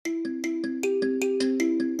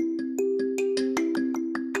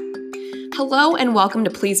Hello and welcome to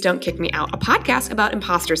Please Don't Kick Me Out, a podcast about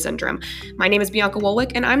imposter syndrome. My name is Bianca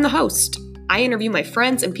Wolwick and I'm the host. I interview my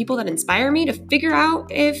friends and people that inspire me to figure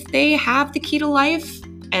out if they have the key to life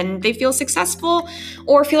and they feel successful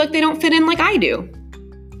or feel like they don't fit in like I do.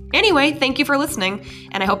 Anyway, thank you for listening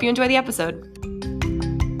and I hope you enjoy the episode.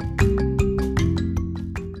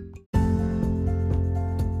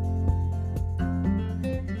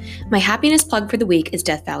 My happiness plug for the week is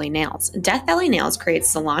Death Valley Nails. Death Valley Nails creates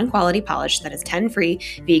salon quality polish that is 10-free,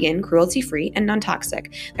 vegan, cruelty-free, and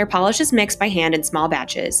non-toxic. Their polish is mixed by hand in small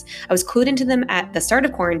batches. I was clued into them at the start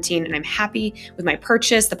of quarantine, and I'm happy with my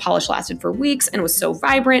purchase. The polish lasted for weeks and was so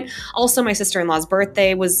vibrant. Also, my sister-in-law's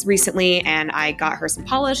birthday was recently, and I got her some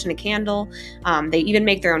polish and a candle. They even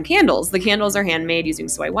make their own candles. The candles are handmade using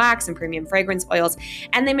soy wax and premium fragrance oils,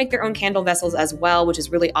 and they make their own candle vessels as well, which is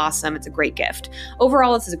really awesome. It's a great gift.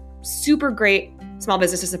 Overall, it's a super great small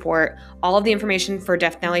business to support. All of the information for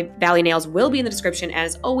Death Valley Nails will be in the description. And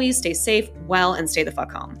as always, stay safe, well, and stay the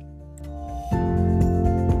fuck home.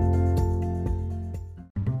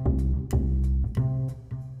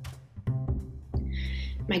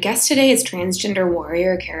 My guest today is transgender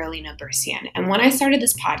warrior Carolina Bercian. And when I started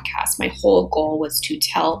this podcast, my whole goal was to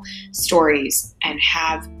tell stories and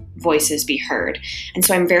have voices be heard. And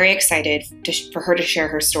so I'm very excited for her to share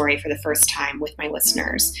her story for the first time with my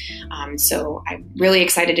listeners. So I'm really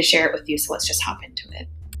excited to share it with you. So let's just hop into it.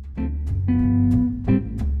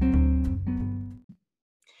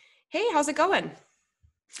 Hey, how's it going?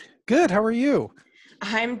 Good. How are you?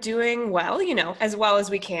 I'm doing well, as well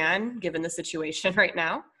as we can, given the situation right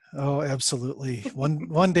now. Oh, absolutely.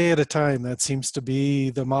 One day at a time. That seems to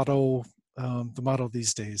be the motto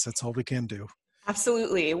these days. That's all we can do.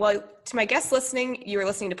 Absolutely. Well, to my guests listening, you are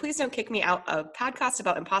listening to Please Don't Kick Me Out, a podcast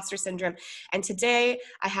about imposter syndrome. And today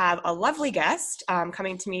I have a lovely guest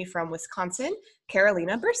coming to me from Wisconsin,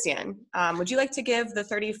 Carolina Bercian. Would you like to give the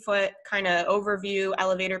 30-foot kind of overview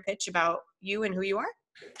elevator pitch about you and who you are?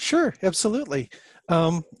 Sure, absolutely.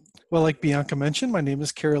 Well, like Bianca mentioned, my name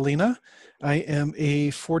is Carolina. I am a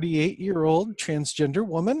 48-year-old transgender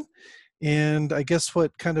woman. And I guess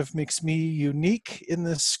what kind of makes me unique in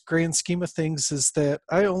this grand scheme of things is that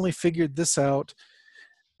I only figured this out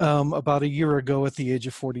about a year ago at the age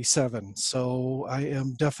of 47. So I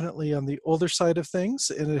am definitely on the older side of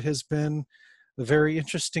things, and it has been a very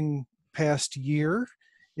interesting past year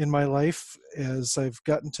in my life as I've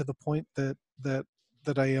gotten to the point that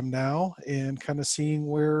I am now and kind of seeing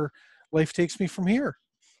where life takes me from here.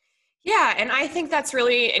 Yeah, and I think that's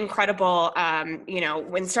really incredible.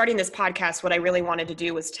 When starting this podcast, what I really wanted to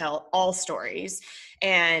do was tell all stories.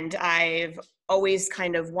 And I've always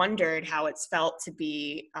kind of wondered how it's felt to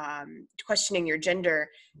be questioning your gender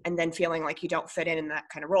and then feeling like you don't fit in that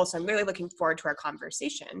kind of role. So I'm really looking forward to our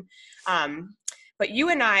conversation. But you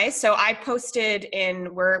and I posted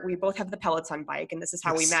we both have the Peloton bike, and this is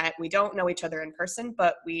how we met. We don't know each other in person,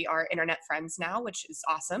 but we are internet friends now, which is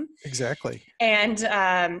awesome. Exactly. And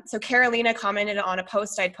so Carolina commented on a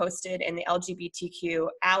post I'd posted in the LGBTQ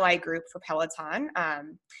ally group for Peloton.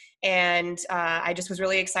 I just was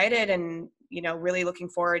really excited and, really looking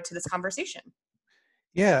forward to this conversation.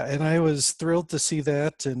 Yeah, and I was thrilled to see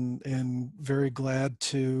that and very glad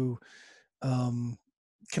to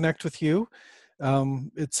connect with you.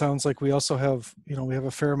 It sounds like we also have, we have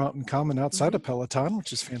a fair amount in common outside of Peloton,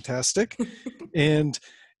 which is fantastic. And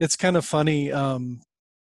it's kind of funny.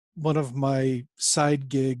 One of my side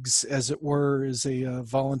gigs, as it were, is a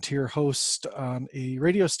volunteer host on a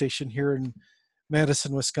radio station here in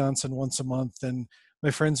Madison, Wisconsin, once a month. And my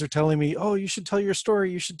friends are telling me, oh, you should tell your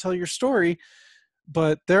story. You should tell your story.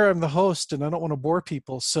 But there I'm the host and I don't want to bore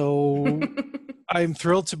people. So I'm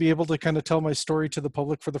thrilled to be able to kind of tell my story to the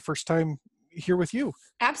public for the first time here with you.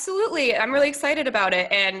 Absolutely. I'm really excited about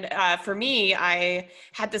it. And for me, I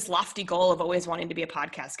had this lofty goal of always wanting to be a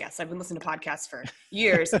podcast guest. I've been listening to podcasts for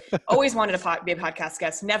years, always wanted to be a podcast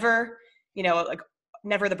guest, never,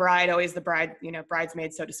 never the bride, always the bride,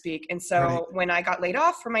 bridesmaid, so to speak. And so when I got laid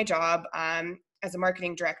off from my job as a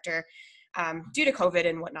marketing director, due to COVID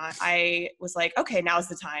and whatnot, I was like, okay, now's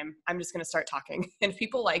the time. I'm just going to start talking. And if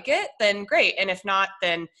people like it, then great. And if not,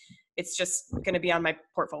 then it's just going to be on my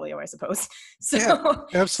portfolio, I suppose. So,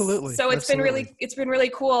 yeah, absolutely. So it's absolutely. been really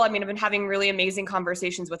cool. I mean, I've been having really amazing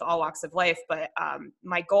conversations with all walks of life, but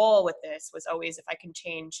my goal with this was always if I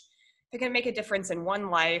can make a difference in one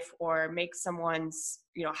life or make someone's,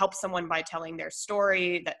 help someone by telling their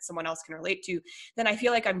story that someone else can relate to, then I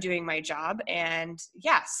feel like I'm doing my job. And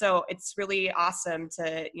yeah, so it's really awesome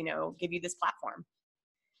to, give you this platform.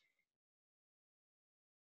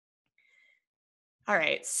 All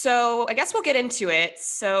right, so I guess we'll get into it.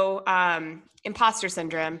 So imposter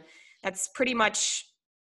syndrome, That's pretty much,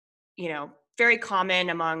 very common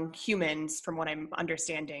among humans from what I'm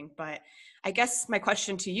understanding. But I guess my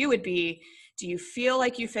question to you would be, do you feel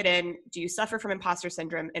like you fit in? Do you suffer from imposter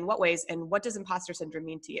syndrome? In what ways? And what does imposter syndrome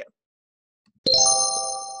mean to you?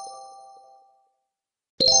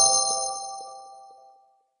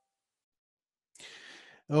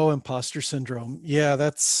 Oh, imposter syndrome. Yeah,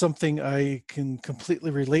 that's something I can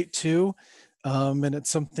completely relate to. And it's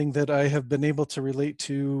something that I have been able to relate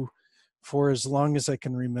to for as long as I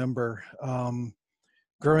can remember.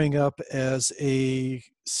 Growing up as a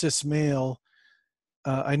cis male,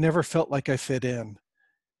 I never felt like I fit in.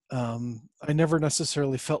 I never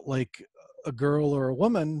necessarily felt like a girl or a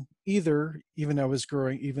woman either, even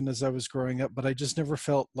as I was growing up, but I just never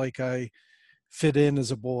felt like I fit in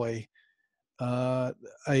as a boy.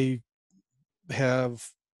 I have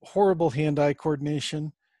horrible hand-eye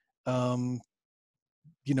coordination. Um,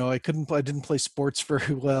 I didn't play sports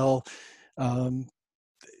very well. Um,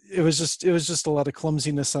 it was just a lot of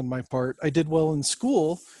clumsiness on my part. I did well in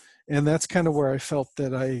school, and that's kind of where I felt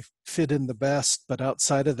that I fit in the best. But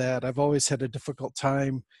outside of that, I've always had a difficult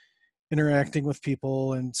time interacting with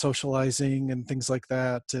people and socializing and things like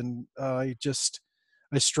that. And I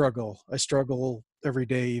struggle. I struggle every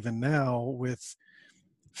day, even now, with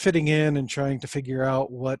fitting in and trying to figure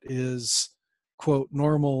out what is quote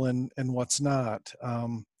normal and what's not.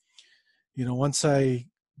 Once I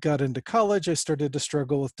got into college, I started to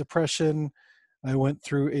struggle with depression. I went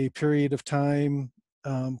through a period of time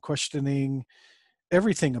questioning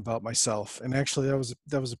everything about myself, and actually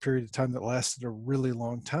that was a period of time that lasted a really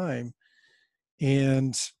long time.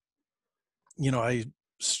 And I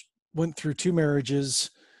went through two marriages.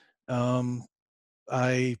 Um,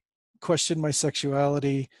 I questioned my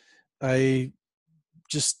sexuality. I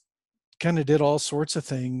just kind of did all sorts of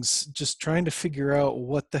things, just trying to figure out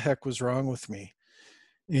what the heck was wrong with me.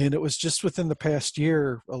 And it was just within the past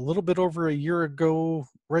year, a little bit over a year ago,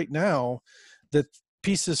 right now, that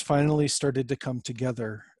pieces finally started to come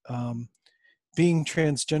together. Being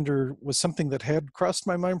transgender was something that had crossed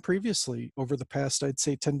my mind previously over the past, I'd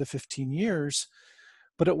say, 10 to 15 years,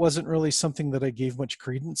 but it wasn't really something that I gave much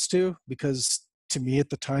credence to, because to me at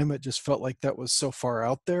the time, it just felt like that was so far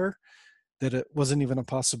out there that it wasn't even a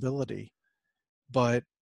possibility. But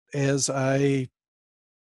as I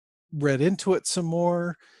read into it some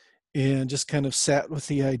more and just kind of sat with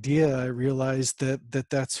the idea, I realized that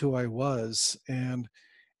that's who I was. And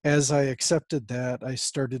as I accepted that, I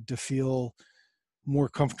started to feel more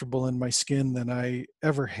comfortable in my skin than I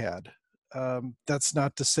ever had. That's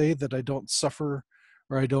not to say that I don't suffer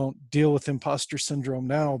or I don't deal with imposter syndrome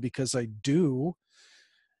now, because I do.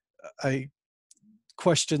 I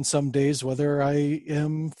question some days whether I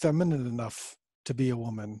am feminine enough to be a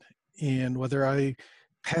woman, and whether I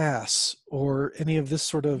pass, or any of this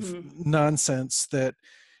sort of Mhm. nonsense that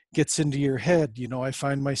gets into your head. I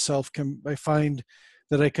find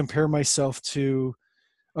that I compare myself to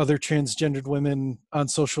other transgendered women on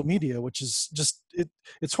social media, which is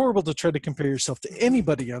it's horrible to try to compare yourself to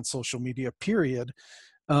anybody on social media, period.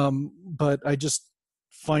 But I just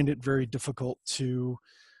find it very difficult to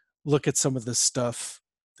look at some of this stuff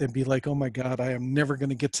and be like, oh my God, I am never going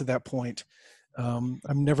to get to that point. I'm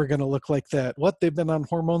never going to look like that. What? They've been on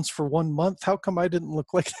hormones for 1 month. How come I didn't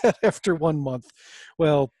look like that after 1 month?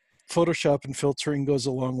 Well, Photoshop and filtering goes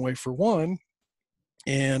a long way, for one.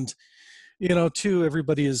 And, two,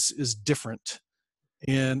 everybody is different.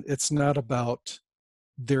 And it's not about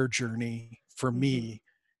their journey for Mhm. me.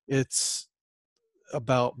 It's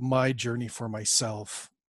about my journey for myself.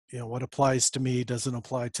 What applies to me doesn't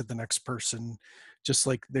apply to the next person, just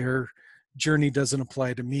like their journey doesn't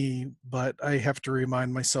apply to me. But I have to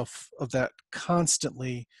remind myself of that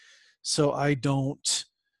constantly, so I don't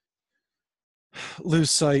lose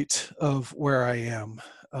sight of where I am.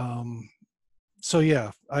 Um, so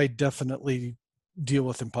yeah, I definitely deal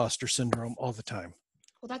with imposter syndrome all the time.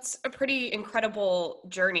 Well, that's a pretty incredible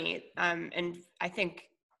journey. And I think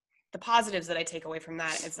the positives that I take away from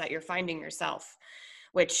that is that you're finding yourself,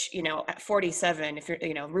 which, at 47, if you're,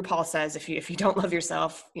 RuPaul says, if you don't love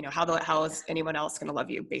yourself, how the hell is anyone else going to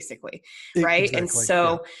love you, basically. Right. And Exactly.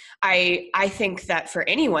 Yeah. so I think that for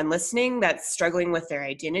anyone listening that's struggling with their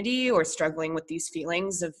identity, or struggling with these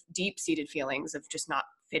feelings of deep seated feelings of just not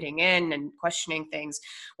fitting in and questioning things,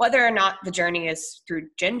 whether or not the journey is through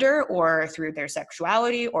gender or through their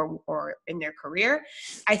sexuality or in their career,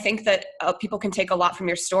 I think that people can take a lot from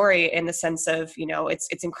your story, in the sense of,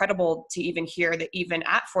 it's incredible to even hear that even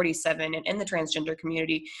at 47 and in the transgender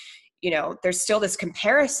community, there's still this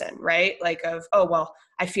comparison, right? Like of, oh, well,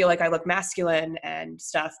 I feel like I look masculine and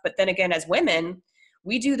stuff. But then again, as women,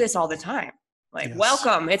 we do this all the time. Like, Yes.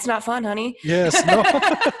 welcome. It's not fun, honey. Yes. No.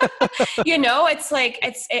 It's like,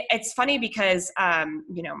 it's funny because,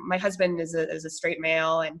 my husband is a straight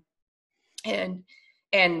male,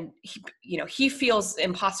 and he, he feels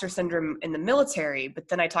imposter syndrome in the military, but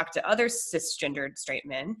then I talk to other cisgendered straight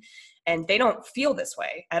men and they don't feel this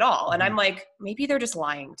way at all. And I'm like, maybe they're just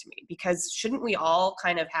lying to me, because shouldn't we all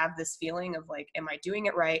kind of have this feeling of like, am I doing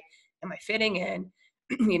it right? Am I fitting in?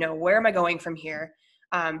 Where am I going from here?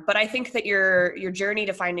 But I think that your journey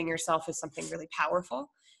to finding yourself is something really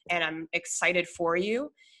powerful, and I'm excited for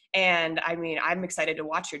you. And I mean, I'm excited to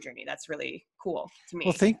watch your journey. That's really cool to me.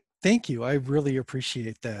 Well, thank you. I really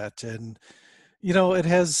appreciate that. And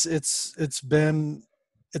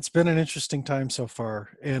it's been an interesting time so far,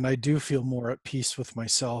 and I do feel more at peace with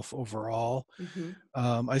myself overall.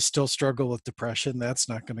 Mm-hmm. I still struggle with depression. That's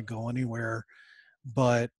not going to go anywhere,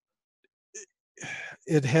 but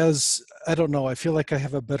it has, I don't know, I feel like I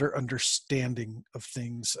have a better understanding of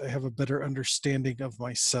things. I have a better understanding of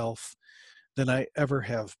myself than I ever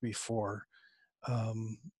have before.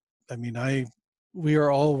 Um, I mean, we are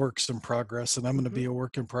all works in progress, and I'm going to be a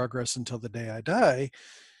work in progress until the day I die.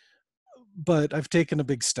 But I've taken a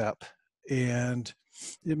big step, and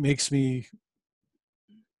it makes me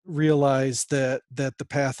realize that the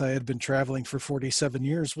path I had been traveling for 47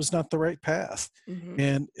 years was not the right path. Mm-hmm.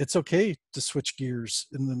 And it's okay to switch gears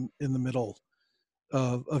in the middle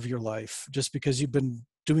of your life. Just because you've been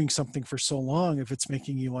doing something for so long, if it's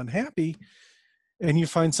making you unhappy and you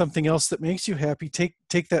find something else that makes you happy, take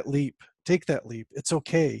that leap. Take that leap. It's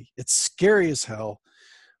okay. It's scary as hell,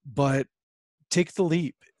 but take the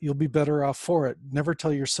leap. You'll be better off for it. Never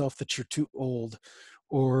tell yourself that you're too old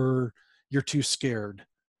or you're too scared.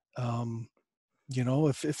 Um,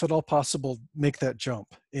 if at all possible, make that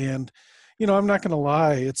jump. And I'm not going to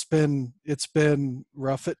lie, it's been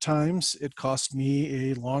rough at times. It cost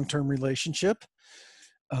me a long-term relationship,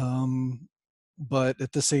 but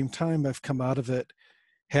at the same time, I've come out of it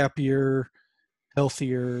happier,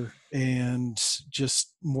 healthier, and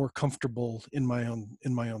just more comfortable in my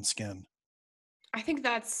own skin. I think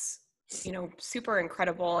that's, super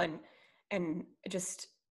incredible, and just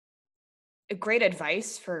a great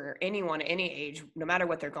advice for anyone, any age, no matter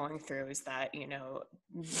what they're going through, is that,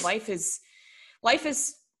 life is, life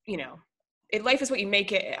is, life is what you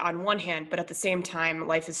make it on one hand, but at the same time,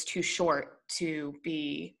 life is too short to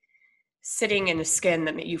be sitting in a skin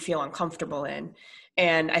that you feel uncomfortable in.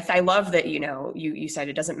 And I love that, you said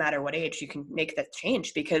it doesn't matter what age you can make that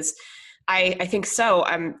change, because I think so.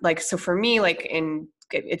 I'm like, so for me, like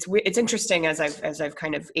it's interesting as I've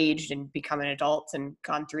kind of aged and become an adult and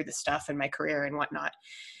gone through the stuff in my career and whatnot.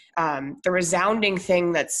 The resounding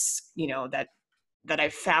thing that's, that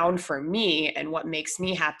I've found for me and what makes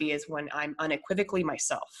me happy is when I'm unequivocally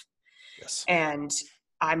myself. Yes. And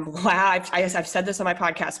I'm loud. I've said this on my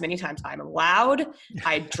podcast many times. I'm loud.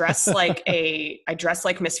 I dress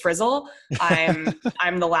like Miss Frizzle. I'm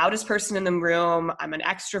the loudest person in the room. I'm an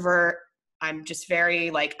extrovert. I'm just very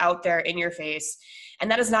like out there in your face. And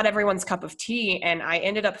that is not everyone's cup of tea. And I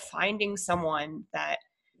ended up finding someone that,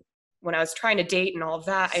 when I was trying to date and all of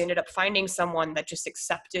that, I ended up finding someone that just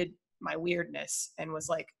accepted my weirdness and was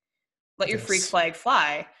like, let your freak flag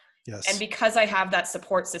fly. Yes. And because I have that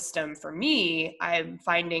support system for me, I'm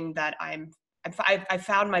finding that I've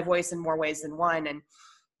found my voice in more ways than one.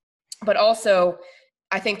 But also,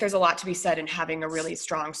 I think there's a lot to be said in having a really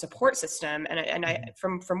strong support system. And I,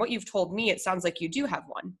 from what you've told me, it sounds like you do have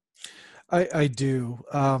one. I do.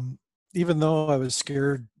 Even though I was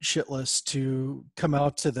scared shitless to come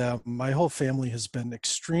out to them, my whole family has been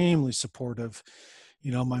extremely supportive.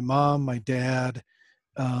 My mom, my dad,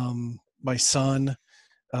 my son,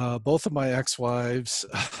 both of my ex-wives.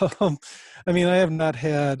 I mean, I have not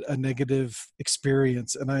had a negative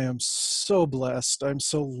experience, and I am so blessed. I'm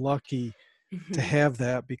so lucky to have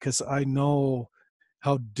that, because I know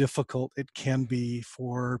how difficult it can be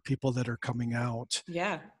for people that are coming out.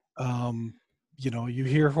 Yeah. You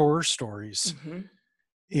hear horror stories,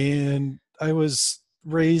 and I was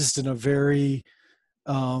raised in a very,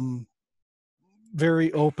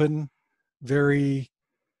 very open, very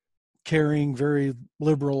caring, very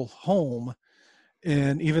liberal home.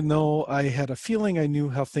 And even though I had a feeling I knew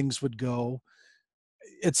how things would go,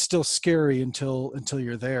 it's still scary until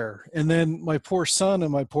you're there. And then my poor son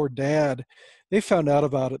and my poor dad, they found out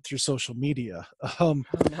about it through social media. Oh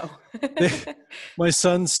no. My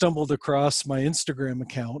son stumbled across my Instagram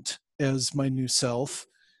account as my new self,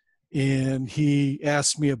 and he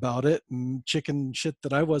asked me about it, and chicken shit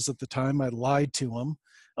that I was at the time, I lied to him.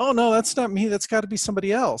 Oh no, that's not me. That's got to be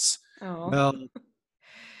somebody else. Oh. Well,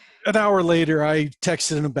 an hour later, I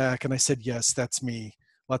texted him back and I said, yes, that's me.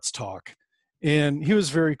 Let's talk. and he was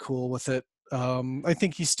very cool with it. I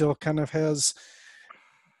think he still kind of has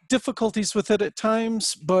difficulties with it at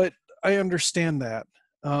times, but I understand that.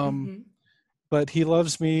 Um, Mm-hmm. but he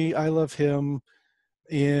loves me, I love him,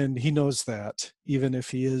 and he knows that, even if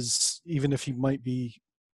he might be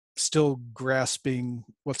still grasping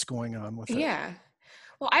what's going on with it. Yeah.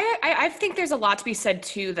 Well, I think there's a lot to be said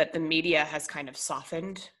too that the media has kind of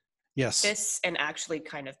softened Yes. this and actually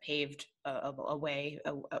kind of paved a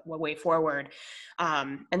way forward.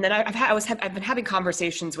 And then I've been having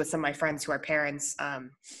conversations with some of my friends who are parents,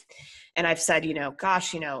 and I've said,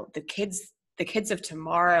 gosh, the kids of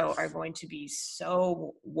tomorrow are going to be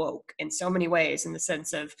so woke in so many ways, in the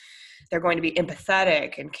sense of they're going to be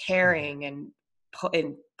empathetic and caring and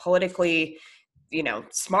politically,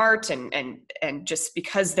 smart, and just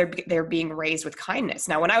because they're being raised with kindness.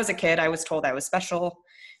 Now, when I was a kid, I was told I was special.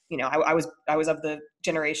 I was of the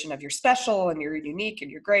generation of you're special and you're unique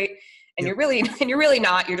and you're great, and Yep. you're really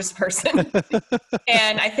not. You're just a person.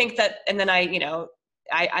 And I think that, and then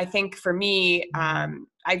I think for me,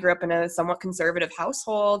 I grew up in a somewhat conservative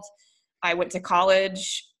household. I went to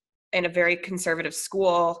college in a very conservative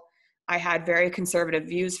school. I had very conservative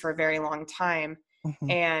views for a very long time.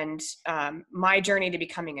 Mhm. And my journey to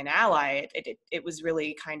becoming an ally, it was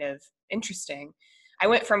really kind of interesting. I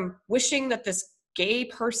went from wishing that this gay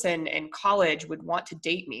person in college would want to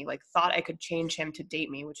date me, like thought I could change him to date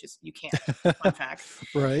me, which is, you can't. Fun fact.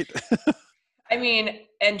 Right. I mean,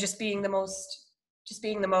 and just being the most,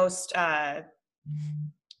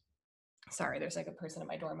 sorry, there's like a person at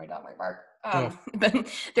my door, my dog might bark. Oh. But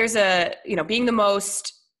there's being the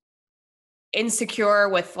most insecure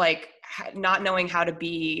with like not knowing how to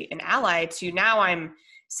be an ally, to now I'm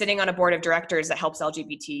sitting on a board of directors that helps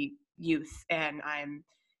LGBT youth. And I'm,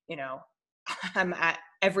 you know, I'm at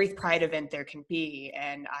every pride event there can be.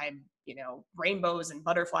 And I'm, rainbows and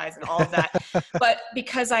butterflies and all of that. But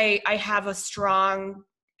because I have a strong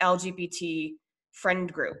LGBT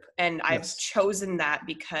friend group, and I've Yes. chosen that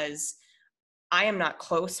because I am not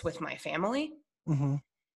close with my family, Hmm.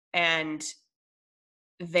 and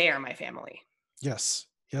they are my family. Yes.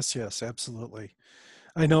 Yes. Yes. Absolutely.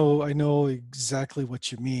 I know exactly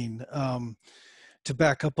what you mean. To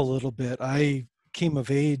back up a little bit, I came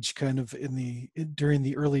of age kind of during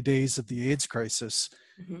the early days of the AIDS crisis,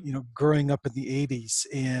 Mm-hmm. growing up in the 80s,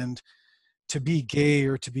 and to be gay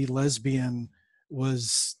or to be lesbian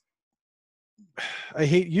was, I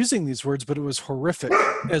hate using these words, but it was horrific,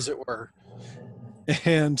 as it were.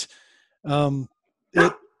 And um,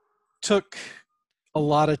 it took a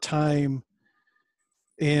lot of time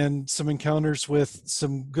and some encounters with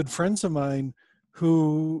some good friends of mine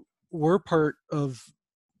who were part of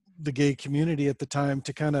the gay community at the time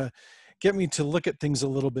to kind of get me to look at things a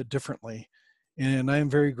little bit differently. And I am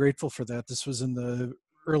very grateful for that. This was in the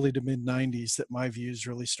early to mid 90s that my views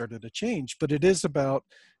really started to change. But it is about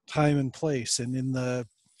time and place. And in the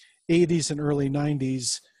 80s and early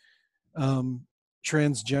 90s, um,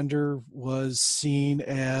 transgender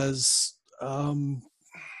um,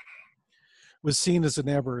 was seen as an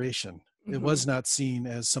aberration. It Mm-hmm. was not seen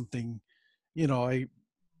as something, I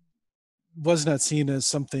was not seen as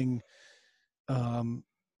something um,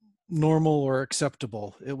 normal or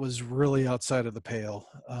acceptable. It was really outside of the pale.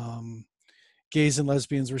 Gays and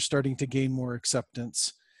lesbians were starting to gain more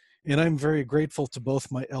acceptance. And I'm very grateful to both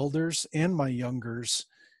my elders and my youngers,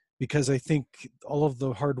 because I think all of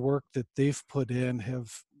the hard work that they've put in have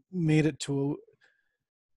made it to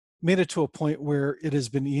a point where it has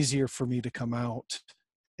been easier for me to come out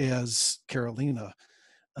as Carolina.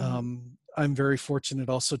 Mm-hmm. I'm very fortunate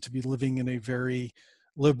also to be living in a very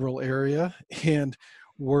liberal area and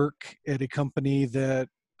work at a company that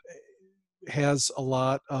has a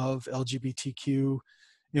lot of LGBTQ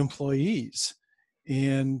employees.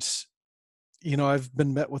 And, I've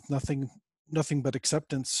been met with nothing but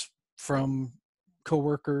acceptance from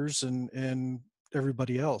coworkers and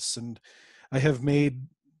everybody else. And I have made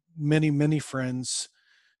many, many friends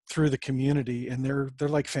through the community, and they're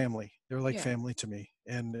like family. They're like Yeah. family to me,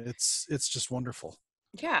 and it's just wonderful.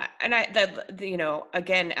 Yeah. And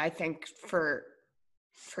again, I think for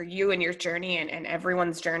you and your journey, and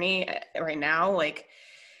everyone's journey right now, like,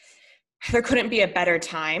 there couldn't be a better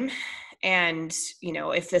time. And,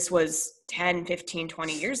 if this was 10, 15,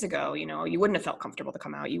 20 years ago, you wouldn't have felt comfortable to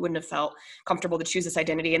come out. You wouldn't have felt comfortable to choose this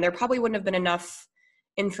identity. And there probably wouldn't have been enough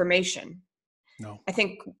information. No. I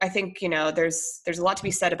think there's a lot to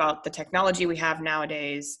be said about the technology we have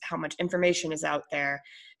nowadays, how much information is out there,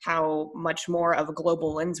 how much more of a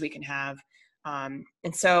global lens we can have. And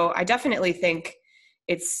so I definitely think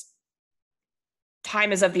it's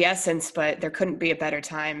time is of the essence, but there couldn't be a better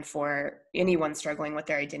time for anyone struggling with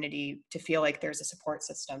their identity to feel like there's a support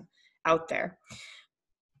system out there.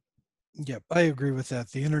 Yep, I agree with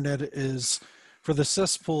that. The internet is, for the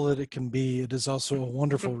cesspool that it can be, it is also a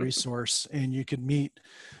wonderful resource, and you can meet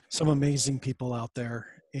some amazing people out there.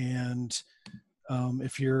 And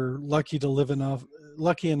if you're lucky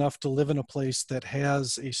enough to live in a place that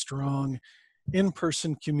has a strong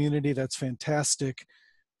in-person community, that's fantastic.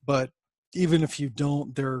 But even if you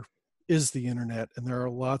don't, there is the internet, and there are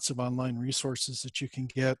lots of online resources that you can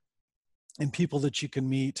get and people that you can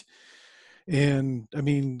meet. And I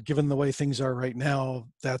mean, given the way things are right now,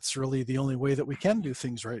 that's really the only way that we can do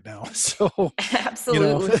things right now. So, you know,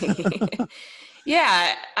 Absolutely.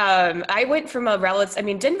 Yeah. I went from a relative, I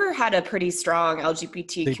mean, Denver had a pretty strong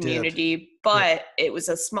LGBT they did. community, Yep. but it was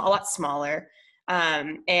a lot smaller.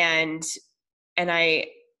 And I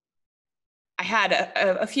had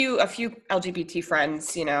a few LGBT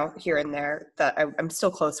friends, you know, here and there that I'm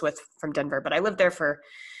still close with from Denver, but I lived there for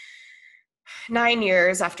 9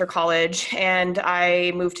 years after college, and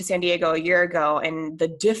I moved to San Diego a year ago, and the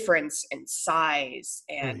difference in size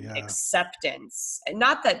Oh and yeah. acceptance, and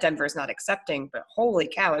not that Denver's not accepting, but holy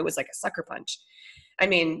cow, it was like a sucker punch. I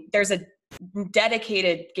mean, there's a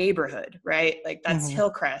dedicated neighborhood, right? Like that's Hmm.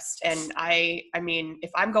 Hillcrest. And I mean,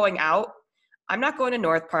 if I'm going out, I'm not going to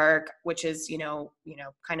North Park, which is,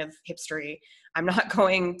 kind of hipstery. I'm not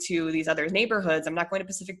going to these other neighborhoods. I'm not going to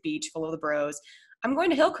Pacific Beach full of the bros. I'm going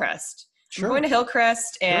to Hillcrest. I'm going Sure. to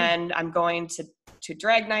Hillcrest, Sure. and I'm going to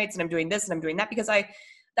drag nights, and I'm doing this and I'm doing that because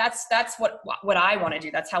that's what I want to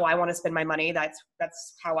do. That's how I want to spend my money. That's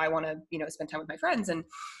how I want to, spend time with my friends.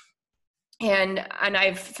 And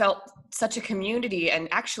I've felt such a community. And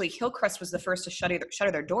actually, Hillcrest was the first to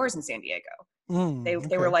shutter their doors in San Diego. They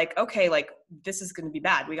were Okay. like, okay, like this is going to be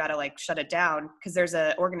bad. We got to like shut it down, because there's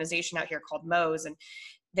an organization out here called Moe's, and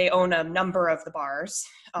they own a number of the bars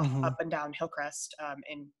Hmm. up and down Hillcrest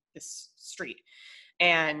in this street.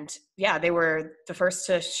 And yeah, they were the first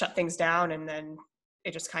to shut things down, and then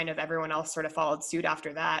it just kind of everyone else sort of followed suit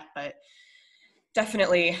after that. But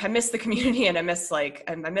definitely I miss the community, and I miss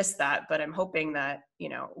that, but I'm hoping that,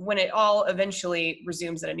 when it all eventually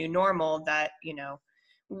resumes at a new normal, that,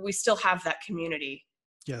 we still have that community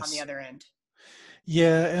on the Yes. other end.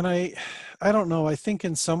 Yeah. And I don't know. I think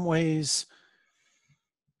in some ways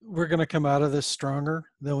we're going to come out of this stronger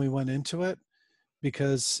than we went into it,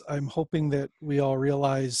 because I'm hoping that we all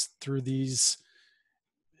realize through these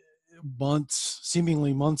months,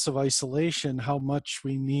 seemingly months of isolation, how much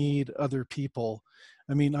we need other people.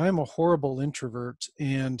 I mean, I'm a horrible introvert,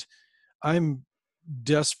 and I'm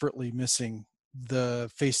desperately missing the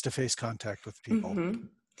face-to-face contact with people. Mm-hmm.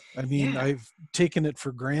 I mean, Yeah. I've taken it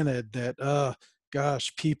for granted that,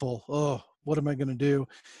 gosh, people, what am I going to do?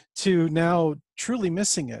 To now truly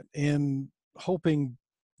missing it and hoping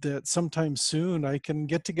that sometime soon I can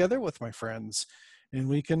get together with my friends and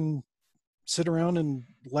we can sit around and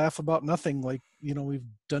laugh about nothing like, we've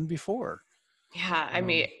done before. Yeah, I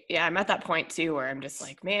mean, Um, yeah, I'm at that point too where I'm just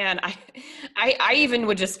like, man, I even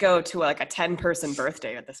would just go to like a 10-person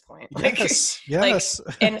birthday at this point. yes, Like, yes,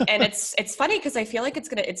 and it's funny because I feel like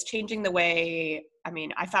it's changing the way. I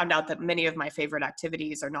mean, I found out that many of my favorite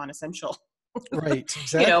activities are non-essential. right,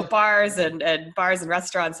 exactly. Bars and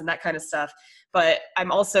restaurants and that kind of stuff. But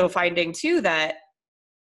I'm also finding too that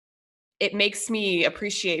it makes me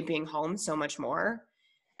appreciate being home so much more.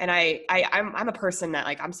 And I'm a person that,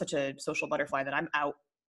 like, I'm such a social butterfly that I'm out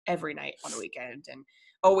every night on the weekend and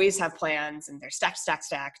always have plans, and they're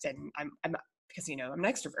stacked. And I'm because, I'm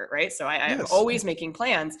an extrovert, right? So I'm Yes, always making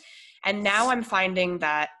plans. And now I'm finding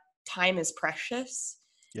that time is precious,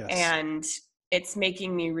 yes, and it's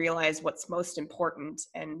making me realize what's most important.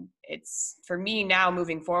 And it's, for me now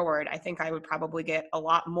moving forward, I think I would probably get a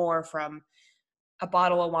lot more from a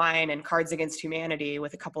bottle of wine and Cards Against Humanity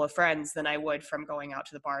with a couple of friends than I would from going out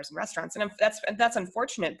to the bars and restaurants. And that's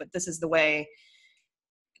unfortunate, but this is the way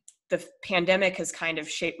the pandemic has kind of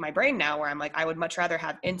shaped my brain now, where I'm like, I would much rather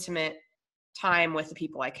have intimate time with the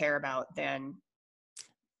people I care about than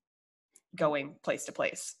going place to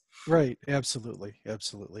place. right, absolutely,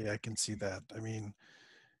 absolutely. I can see that. I mean,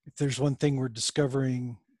 if there's one thing we're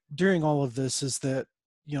discovering during all of this is that,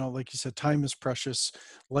 like you said, time is precious,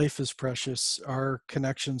 life is precious, our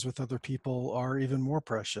connections with other people are even more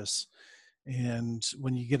precious. And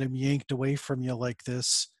when you get them yanked away from you like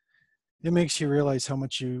this, it makes you realize how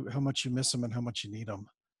much you miss them and how much you need them.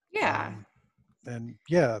 Yeah. And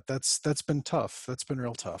yeah, that's been tough. That's been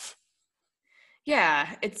real tough.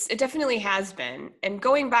 Yeah, it definitely has been. And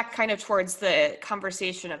going back kind of towards the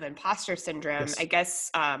conversation of imposter syndrome, I Yes.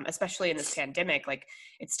 guess, especially in this pandemic, like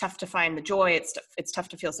it's tough to find the joy. It's tough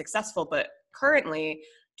to feel successful. But currently,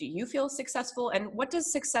 do you feel successful? And what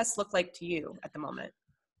does success look like to you at the moment?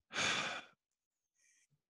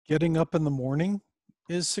 Getting up in the morning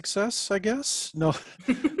is success, I guess. No,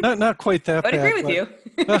 I not quite that would agree bad, with but you.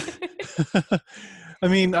 I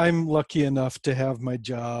mean, I'm lucky enough to have my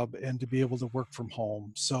job and to be able to work from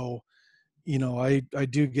home. So, I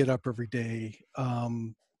do get up every day.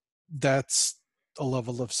 That's a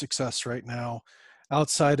level of success right now.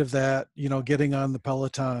 Outside of that, getting on the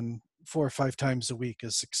Peloton 4 or 5 times a week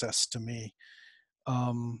is success to me.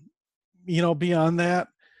 Um, Beyond that,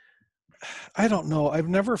 I don't know. I've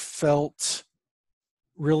never felt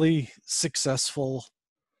really successful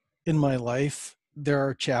in my life. There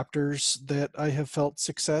are chapters that I have felt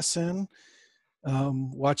success in.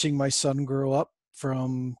 Watching my son grow up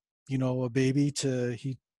from, a baby to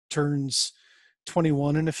he turns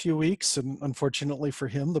 21 in a few weeks, and unfortunately for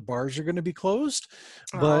him, the bars are going to be closed.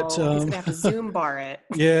 But Oh, he's gonna have to Zoom bar it.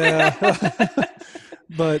 yeah,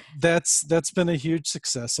 but that's been a huge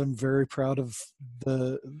success. I'm very proud of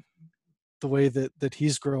the the way that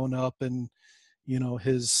he's grown up, and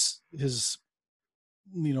his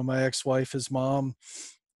my ex-wife, his mom,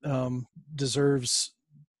 deserves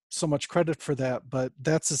so much credit for that. But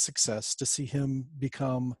that's a success to see him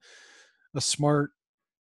become a smart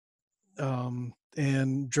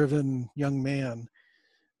and driven young man.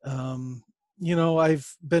 um,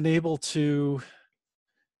 I've been able to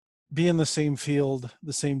be in the same field,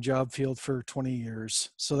 the same job field for 20 years,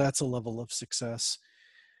 so that's a level of success.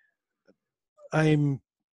 I'm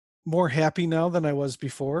more happy now than I was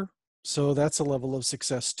before, so that's a level of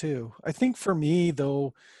success too. I think for me,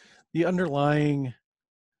 though, the underlying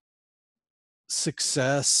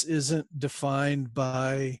success isn't defined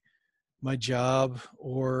by my job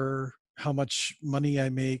or how much money I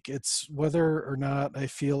make. It's whether or not I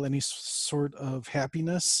feel any sort of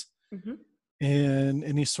happiness Mhm. and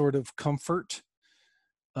any sort of comfort.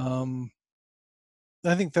 Um,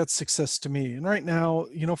 I think that's success to me. And right now,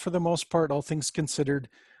 for the most part, all things considered,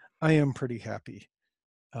 I am pretty happy.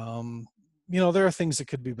 Um, there are things that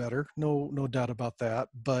could be better, no doubt about that.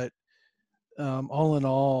 But all in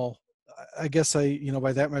all, I guess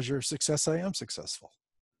by that measure of success, I am successful.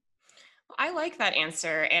 I like that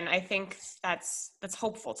answer, and I think that's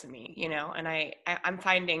hopeful to me, and I'm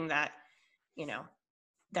finding that, you know,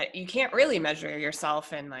 that you can't really measure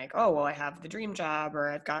yourself in like, oh, well, I have the dream job or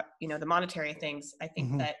I've got, the monetary things. I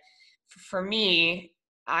think Hmm. that for me,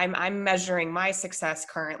 I'm measuring my success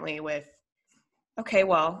currently with, okay,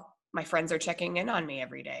 well, my friends are checking in on me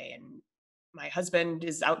every day, and my husband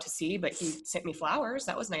is out to sea, but he sent me flowers.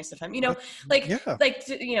 That was nice of him. That, Like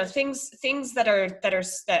yeah. things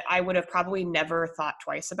that I would have probably never thought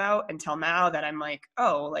twice about until now, that I'm like,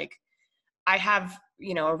 oh, like I have,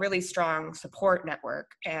 a really strong support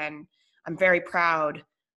network, and I'm very proud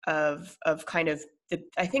of kind of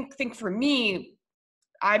I think for me,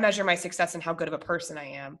 I measure my success in how good of a person I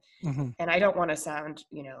am. Hmm. And I don't want to sound,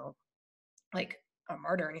 like a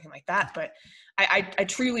martyr or anything like that, but I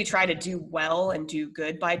truly try to do well and do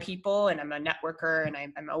good by people. And I'm a networker, and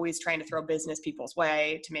I'm always trying to throw business people's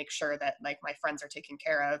way to make sure that like my friends are taken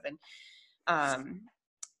care of. Um,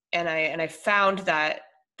 and I found that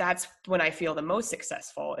that's when I feel the most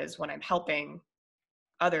successful, is when I'm helping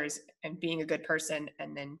others and being a good person,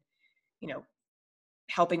 and then, you know,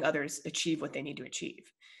 helping others achieve what they need to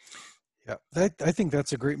achieve. Yeah, I think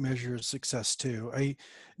that's a great measure of success too. I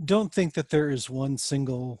don't think that there is one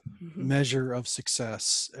single Mm-hmm. measure of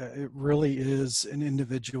success. It really is an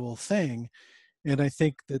individual thing. And I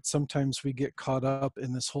think that sometimes we get caught up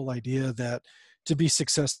in this whole idea that to be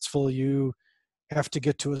successful, you have to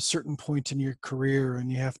get to a certain point in your career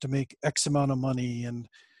and you have to make X amount of money and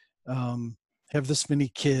um, have this many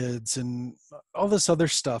kids and all this other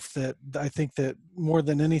stuff that I think that more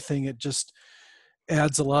than anything, it just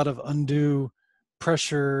adds a lot of undue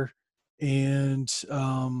pressure and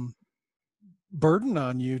burden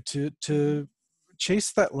on you to Mm-hmm.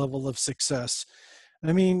 chase that level of success.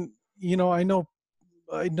 I mean, I know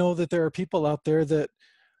that there are people out there that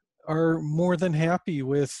are more than happy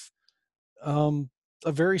with um,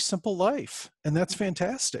 a very simple life, and that's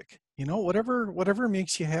fantastic. Whatever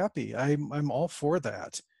makes you happy, I'm all for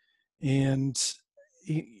that. And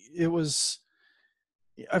it was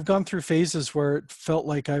I've gone through phases where it felt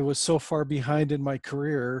like I was so far behind in my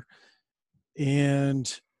career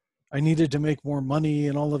and I needed to make more money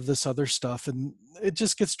and all of this other stuff. And it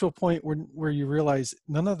just gets to a point where you realize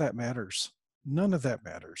none of that matters. None of that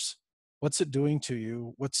matters. What's it doing to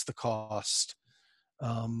you? What's the cost?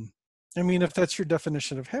 Um, I mean, if that's your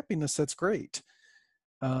definition of happiness, that's great.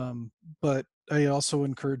 But I also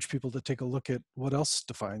encourage people to take a look at what else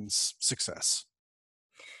defines success.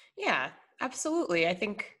 Yeah, absolutely. I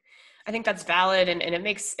think that's valid, and it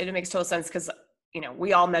makes total sense because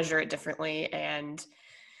we all measure it differently, and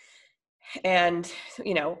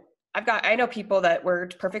you know I know people that were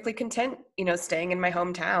perfectly content staying in my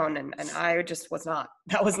hometown, and I just was not.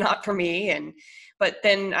 That was not for me. And but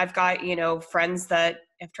then I've got friends that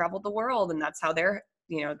have traveled the world, and that's how they're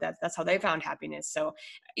that's how they found happiness. So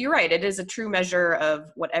you're right, it is a true measure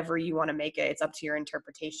of whatever you want to make it. It's up to your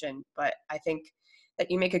interpretation, but I think that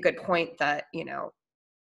you make a good point that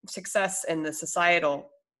success and the societal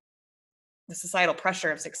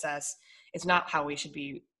pressure of success is not how we should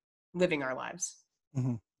be living our lives.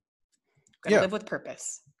 Hmm. Got to Yeah, live with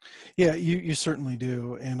purpose. yeah, you certainly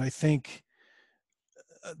do, and I think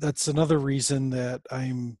that's another reason that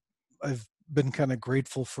I've been kind of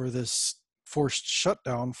grateful for this forced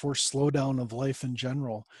shutdown, forced slowdown of life in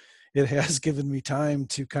general. It has given me time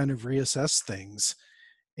to kind of reassess things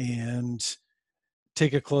and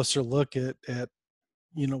take a closer look at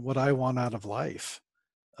what I want out of life.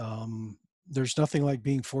 Um, there's nothing like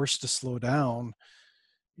being forced to slow down.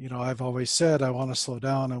 I've always said I want to slow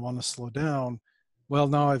down. I want to slow down. Well,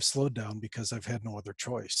 now I've slowed down because I've had no other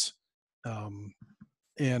choice. Um,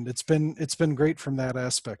 and it's been great from that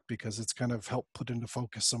aspect because it's kind of helped put into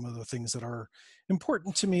focus some of the things that are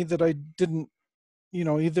important to me that I didn't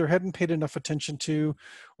either hadn't paid enough attention to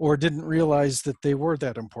or didn't realize that they were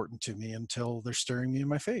that important to me until they're staring me in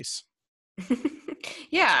my face.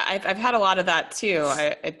 Yeah, I've had a lot of that too.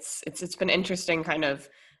 It's been interesting, kind of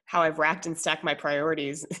how I've racked and stacked my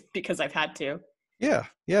priorities because I've had to. Yeah,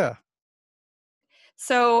 yeah.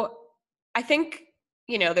 So I think,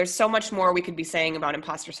 there's so much more we could be saying about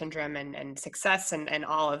imposter syndrome and success and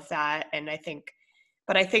all of that.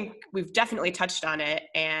 But I think we've definitely touched on it.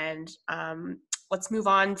 And let's move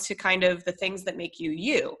on to kind of the things that make you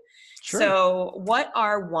you. Sure. So, what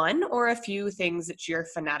are one or a few things that you're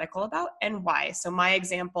fanatical about and why? So, my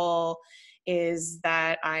example is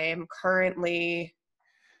that I am currently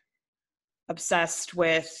obsessed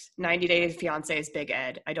with 90 Day Fiance's Big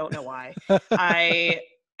Ed. I don't know why. I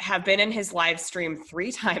have been in his live stream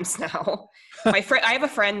 3 times now. I have a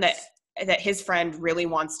friend that his friend really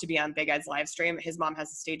wants to be on Big Ed's live stream. His mom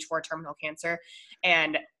has a stage 4 terminal cancer,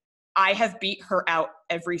 and I have beat her out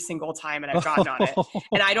every single time, and I've gotten on it.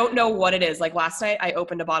 And I don't know what it is. Like last night, I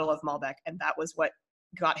opened a bottle of Malbec, and that was what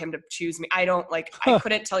got him to choose me. I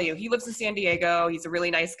couldn't tell you. He lives in San Diego. He's a really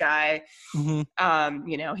nice guy. Hmm.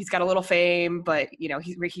 He's got a little fame, but he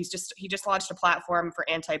just launched a platform for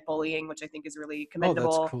anti-bullying, which I think is really Oh, that's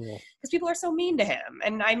commendable cool. because people are so mean to him.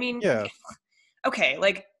 And I mean, Yeah. okay,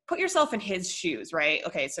 like put yourself in his shoes, right?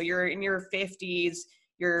 Okay, so you're in your 50s,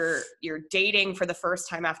 you're dating for the first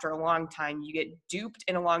time after a long time, you get duped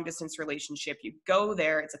in a long distance relationship, you go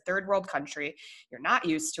there, it's a third world country, you're not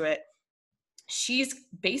used to it. She's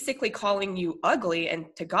basically calling you ugly and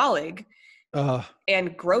Tagalog Uh,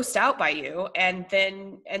 and grossed out by you, and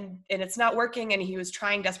then and it's not working, and he was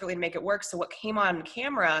trying desperately to make it work. So what came on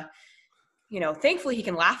camera, thankfully he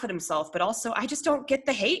can laugh at himself, but also I just don't get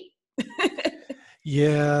the hate.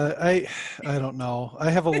 yeah, I don't know.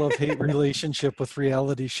 I have a love-hate relationship with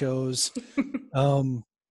reality shows. Um,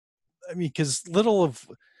 I mean, because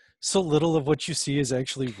so little of what you see is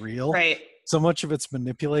actually real. Right. So much of it's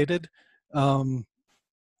manipulated. Um,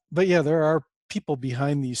 but yeah, there are people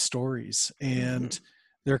behind these stories, Mm-hmm. and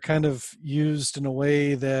they're kind of used in a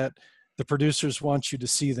way that the producers want you to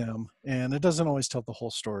see them, and it doesn't always tell the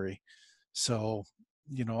whole story. So,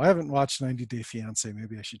 I haven't watched 90 Day Fiance.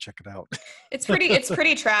 Maybe I should check it out. It's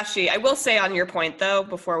pretty trashy. I will say on your point though,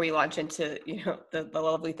 before we launch into, the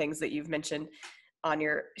lovely things that you've mentioned on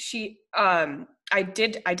your sheet, I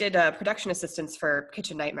did production assistance for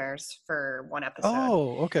Kitchen Nightmares for one episode.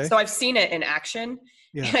 Oh, okay. So I've seen it in action,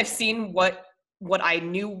 Yeah. and I've seen what I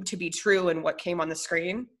knew to be true and what came on the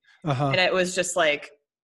screen. Uh-huh. And it was just like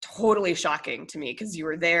totally shocking to me because you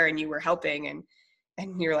were there and you were helping, and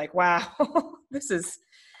you're like, wow, this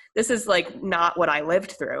is like not what I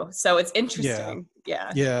lived through. So it's Yeah. interesting.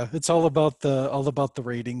 Yeah. Yeah. It's all about the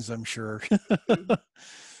ratings, I'm sure. Mhm.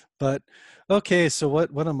 But okay, so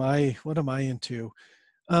what am I into?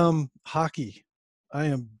 Hockey. I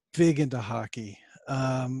am big into hockey.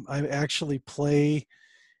 I actually play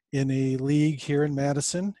in a league here in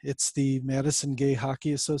Madison. It's the Madison Gay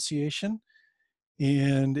Hockey Association,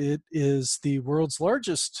 and it is the world's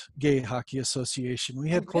largest gay hockey association. We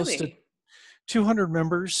Oh, had close to really? 200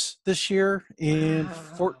 members this year and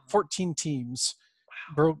Wow. 14 teams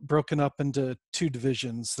Wow. broken up into two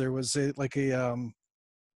divisions. There was a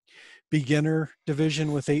beginner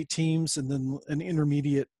division with 8 teams and then an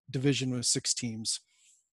intermediate division with 6 teams.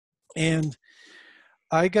 And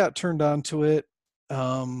I got turned on to it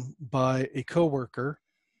by a coworker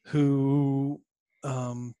who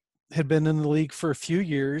had been in the league for a few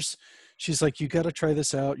years. She's like, "You got to try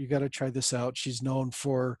this out. You got to try this out." She's known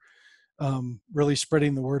for really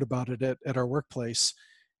spreading the word about it at our workplace.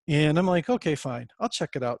 And I'm like, "Okay, fine. I'll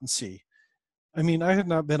check it out and see." I mean, I had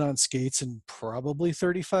not been on skates in probably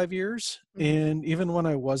 35 years. And even when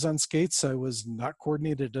I was on skates, I was not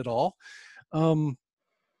coordinated at all. Um,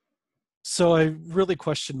 so I really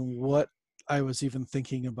questioned what I was even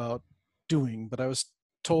thinking about doing, but I was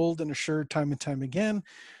told and assured time and time again,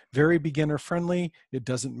 very beginner friendly. It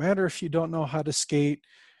doesn't matter if you don't know how to skate.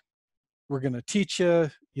 We're going to teach you,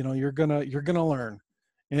 you're going to learn.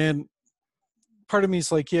 And part of me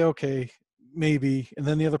is like, yeah, okay, maybe. And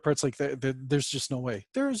then the other part's like, there's just no way.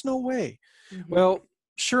 There is no way. Mm-hmm. Well,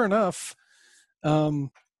 sure enough, the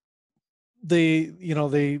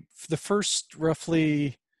first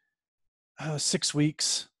roughly 6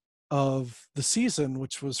 weeks of the season,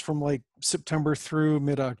 which was from like September through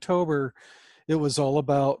mid-October, it was all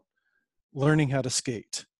about learning how to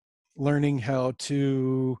skate, learning how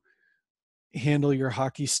to handle your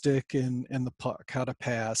hockey stick and the puck, how to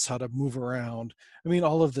pass, how to move around. I mean,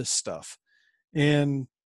 all of this stuff. And,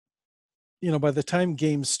 by the time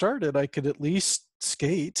games started, I could at least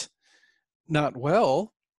skate, not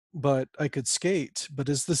well, but I could skate. But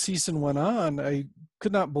as the season went on, I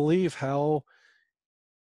could not believe how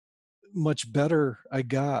much better I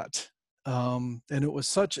got. And it was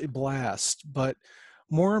such a blast. But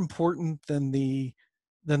more important than the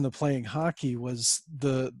playing hockey was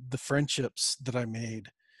the friendships that I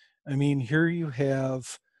made. I mean, here you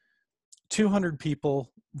have 200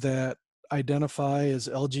 people that identify as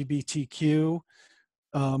LGBTQ.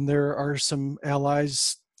 There are some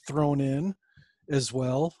allies thrown in as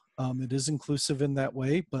well. It is inclusive in that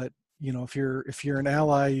way, but if you're an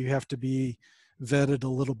ally, you have to be vetted a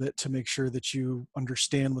little bit to make sure that you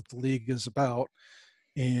understand what the league is about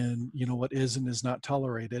and what is and is not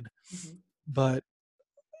tolerated. Mm-hmm. But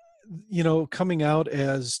coming out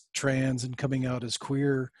as trans and coming out as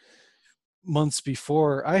queer months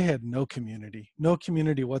before, I had no community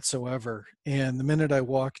whatsoever. And the minute I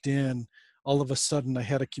walked in, all of a sudden I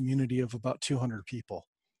had a community of about 200 people.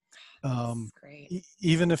 Great.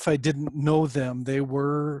 Even if I didn't know them, they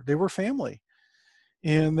were family.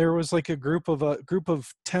 And there was like a group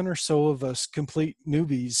of 10 or so of us complete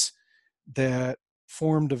newbies that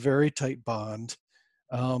formed a very tight bond.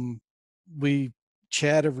 We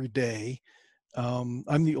chat every day.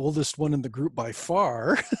 I'm the oldest one in the group by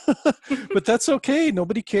far, but that's okay.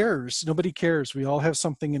 Nobody cares. We all have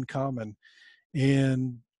something in common.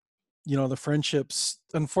 And, the friendships,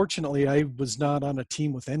 unfortunately, I was not on a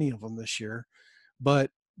team with any of them this year, but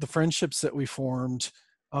the friendships that we formed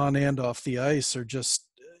on and off the ice are just,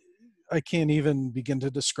 I can't even begin to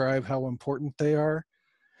describe how important they are,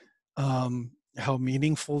 how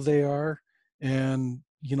meaningful they are, and,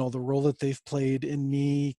 the role that they've played in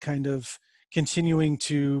me kind of continuing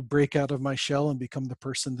to break out of my shell and become the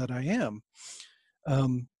person that I am.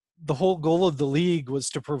 The whole goal of the league was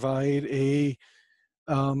to provide a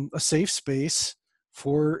safe space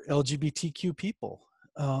for LGBTQ people.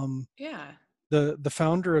 Yeah. The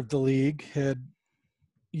founder of the league had,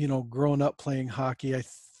 grown up playing hockey, I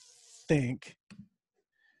think,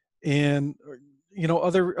 and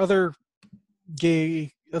other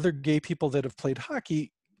gay people that have played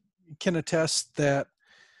hockey can attest that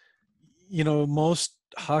most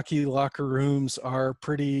hockey locker rooms are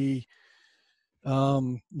pretty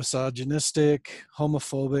misogynistic,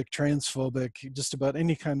 homophobic, transphobic, just about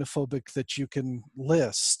any kind of phobic that you can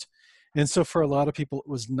list. And so for a lot of people, it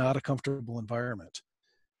was not a comfortable environment,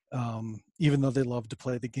 even though they love to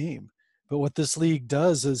play the game. But what this league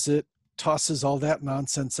does is it tosses all that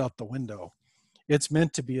nonsense out the window. It's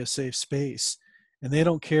meant to be a safe space. And they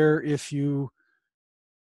don't care if you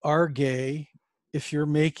are gay, if you're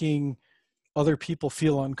making other people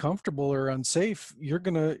feel uncomfortable or unsafe, you're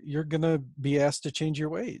gonna be asked to change your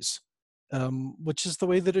ways, which is the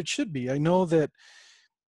way that it should be. I know that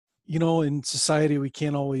in society we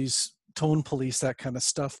can't always tone police that kind of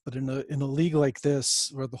stuff, but in a league like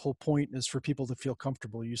this, where the whole point is for people to feel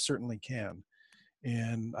comfortable, you certainly can,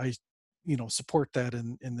 and I support that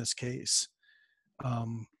in this case.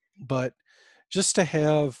 But just to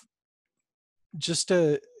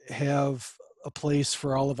have a place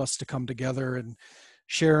for all of us to come together and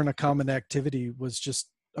share in a common activity was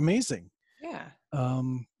just amazing. Yeah.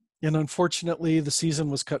 And unfortunately, the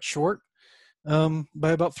season was cut short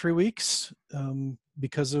by about 3 weeks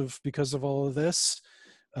because of all of this.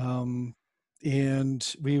 Um,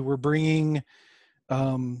 and we were bringing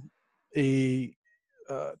a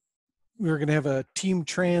we were going to have a Team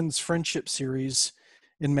Trans Friendship Series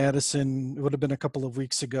in Madison. It would have been a couple of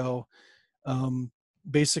weeks ago.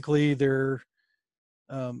 Basically, their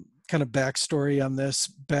kind of backstory on this: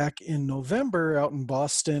 back in November out in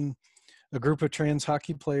Boston, a group of trans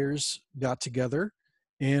hockey players got together,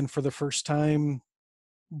 and for the first time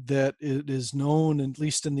that it is known, at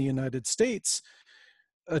least in the United States,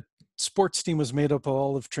 a sports team was made up of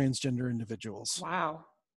all of transgender individuals. Wow.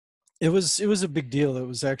 It was a big deal. It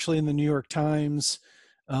was actually in the New York Times,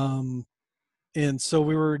 um, and so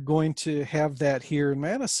we were going to have that here in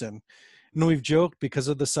Madison. And we've joked, because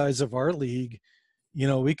of the size of our league,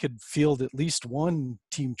 we could field at least one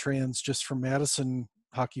team trans just from Madison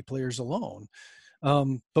hockey players alone.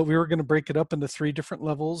 But we were going to break it up into 3 different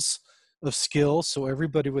levels of skill, so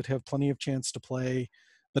everybody would have plenty of chance to play.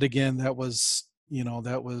 But again, that was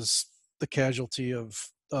the casualty of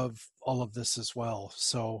all of this as well.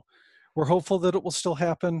 So we're hopeful that it will still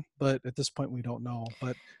happen, but at this point we don't know.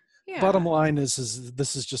 But bottom Yeah. line is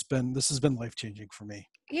this has been life changing for me.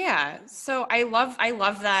 Yeah. So I love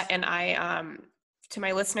that. And to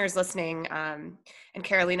my listeners listening, and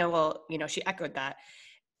Carolina will, she echoed that.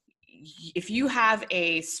 If you have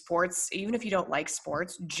a sports, even if you don't like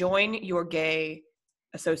sports, join your gay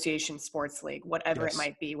association sports league, whatever it Yes.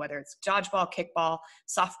 might be, whether it's dodgeball, kickball,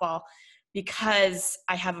 softball, because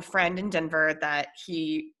I have a friend in Denver that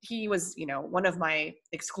he was, one of my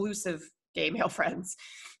exclusive gay male friends,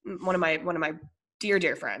 one of my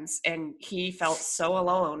dear friends, and he felt so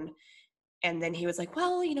alone. And then he was like,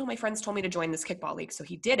 well, my friends told me to join this kickball league, so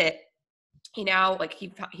he did it. He now, like,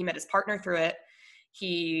 he met his partner through it.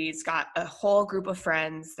 He's got a whole group of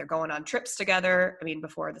friends. They're going on trips together. I mean,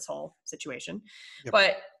 before this whole situation, Yep.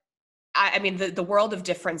 but I mean, the world of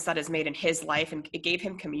difference that is made in his life, and it gave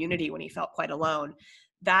him community when he felt quite alone.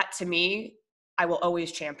 That, to me, I will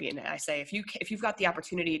always champion it. I say, if you've got the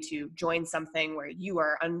opportunity to join something where you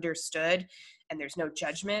are understood and there's no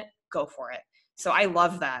judgment, go for it. So I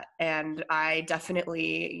love that, and I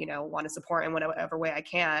definitely, want to support in whatever way I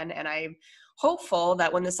can. And I'm hopeful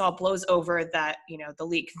that when this all blows over, that the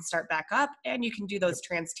league can start back up and you can do Yep. those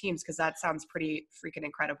trans teams, because that sounds pretty freaking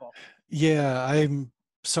incredible. Yeah, I'm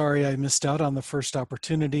sorry I missed out on the first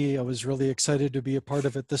opportunity. I was really excited to be a part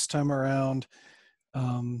of it this time around.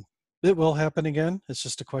 Um, it will happen again. It's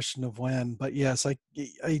just a question of when. But yes, I,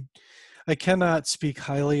 I cannot speak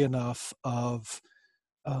highly enough of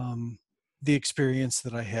um, the experience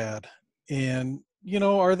that I had. And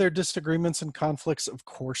are there disagreements and conflicts? Of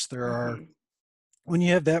course there are. Hmm. When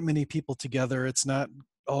you have that many people together, it's not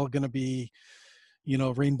all going to be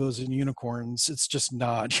rainbows and unicorns. It's just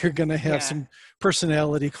not. You're going to have Yeah. some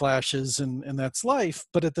personality clashes, and that's life.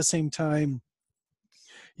 But at the same time,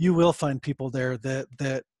 you will find people there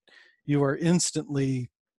that you are instantly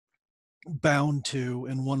bound to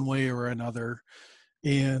in one way or another.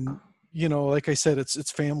 And like I said,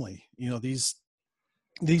 it's family.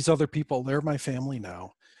 These other people, they're my family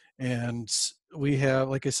now. And we have,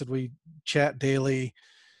 like I said, we chat daily.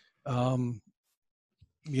 um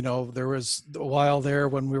there was a while there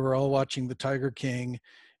when we were all watching the Tiger King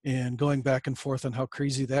and going back and forth on how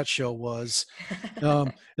crazy that show was.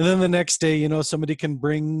 And then the next day, somebody can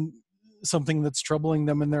bring something that's troubling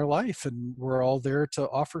them in their life, and we're all there to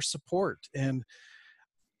offer support. And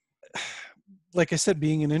like I said,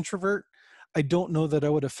 being an introvert, I don't know that I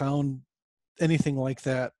would have found anything like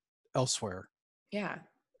that elsewhere. Yeah.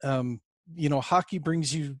 Um, hockey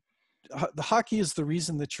brings you, the hockey is the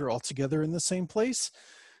reason that you're all together in the same place,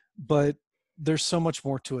 but there's so much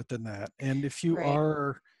more to it than that. And Right.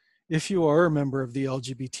 if you are a member of the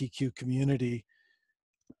LGBTQ community,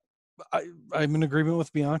 I'm in agreement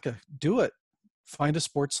with Bianca. Do it. Find a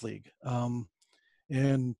sports league. And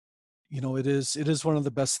it is one of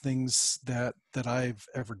the best things that I've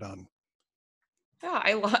ever done. Yeah,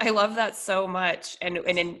 I love that so much. And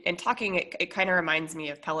in talking, it kind of reminds me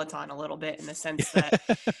of Peloton a little bit, in the sense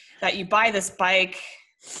that you buy this bike,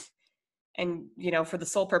 and for the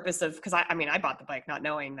sole purpose of, because I mean, I bought the bike not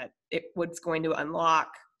knowing that it was going to unlock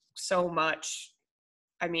so much.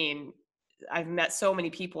 I mean, I've met so many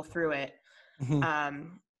people through it. Mhm.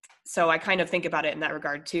 Um, so I kind of think about it in that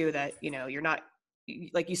regard too, that you're not,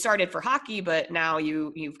 like, you started for hockey, but now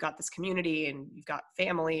you've got this community, and you've got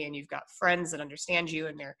family, and you've got friends that understand you,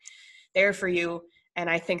 and they're there for you. And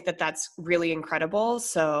I think that that's really incredible.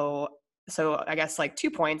 So I guess, like, 2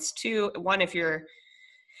 points. One, if you're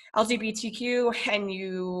LGBTQ and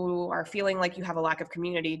you are feeling like you have a lack of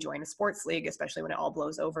community, join a sports league, especially when it all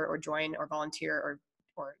blows over, or join or volunteer, or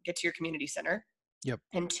get to your community center. Yep.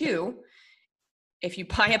 And two, if you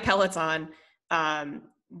buy a Peloton,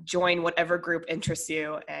 join whatever group interests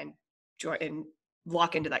you and join and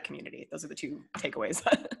lock into that community. Those are the two takeaways.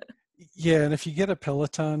 Yeah, and if you get a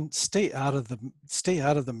Peloton, stay out of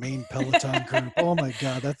the main Peloton group. Oh my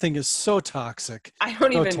God, that thing is so toxic. I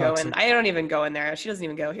don't So even go in. toxic. I don't even go in there. She doesn't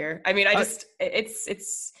even go here. I mean,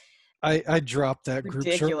 it's I dropped that group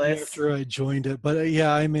shortly ridiculous. after I joined it. But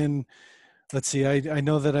yeah, I'm in, let's see, I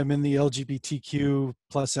know that I'm in the LGBTQ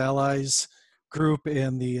plus allies group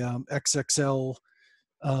and the XXL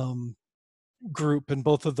um, group, and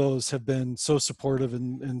both of those have been so supportive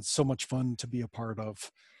and so much fun to be a part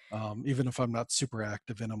of, even if I'm not super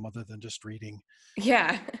active in them other than just reading.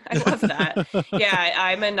 Yeah, I love that. Yeah,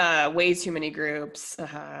 I'm in way too many groups,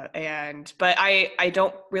 but I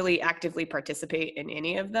don't really actively participate in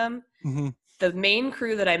any of them. Mm-hmm. The main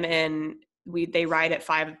crew that I'm in, they ride at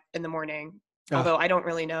 5 a.m. Although I don't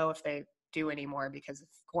really know if they do anymore because of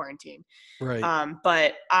quarantine. Right.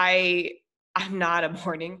 But I'm not a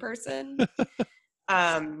morning person.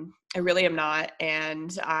 I really am not.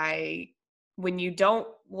 And when you don't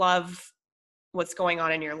love what's going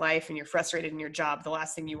on in your life and you're frustrated in your job, the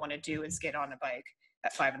last thing you want to do is get on a bike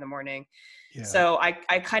at 5 a.m. Yeah. So I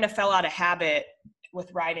kind of fell out of habit with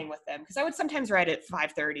riding with them, because I would sometimes ride at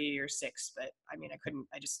 5:30 or 6, but I mean, I couldn't,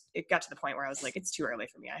 it got to the point where I was like, it's too early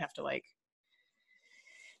for me. I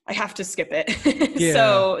have to skip it.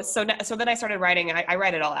 Yeah. So then I started riding. I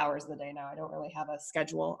ride at all hours of the day now. I don't really have a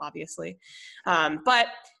schedule, obviously. But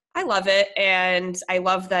I love it. And I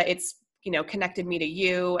love that it's, connected me to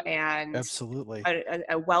you and Absolutely.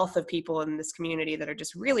 a wealth of people in this community that are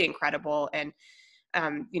just really incredible. And,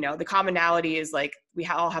 the commonality is like, we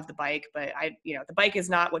all have the bike, but the bike is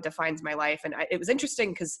not what defines my life. And it was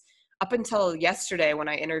interesting because up until yesterday, when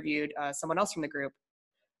I interviewed someone else from the group,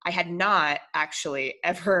 I had not actually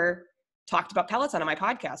ever talked about Peloton on my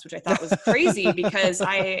podcast, which I thought was crazy because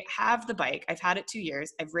I have the bike. I've had it 2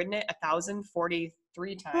 years. I've ridden it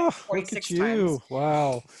 1,043 times, 46 times.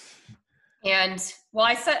 Wow. And well,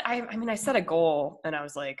 I set a goal, and I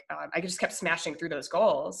was like, I just kept smashing through those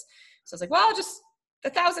goals. So I was like, well, just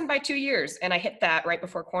 1,000 by 2 years. And I hit that right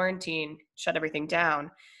before quarantine shut everything down.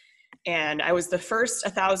 And I was the first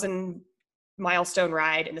 1,000 milestone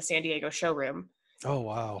ride in the San Diego showroom. Oh,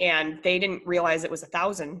 wow. And they didn't realize it was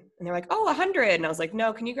 1,000. And they're like, oh, 100. And I was like,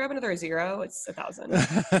 no, can you grab another 0? It's 1,000.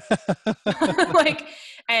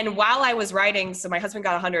 And while I was riding, so my husband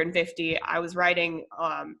got 150. I was riding,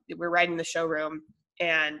 we're riding the showroom,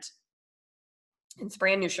 and it's a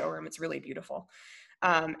brand new showroom. It's really beautiful.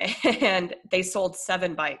 And they sold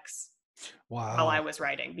 7 bikes while I was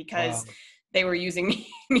riding, because they were using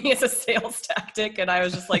me as a sales tactic. And I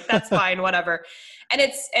was just like, that's fine, whatever. And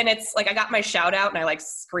it's like, I got my shout out and I like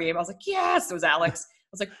scream. I was like, yes, it was Alex.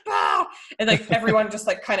 I was like, bah! And like everyone just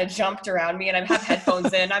like kind of jumped around me, and I have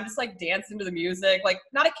headphones in. I'm just like dancing to the music, like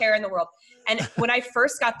not a care in the world. And when I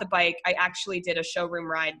first got the bike, I actually did a showroom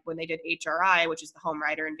ride when they did HRI, which is the Home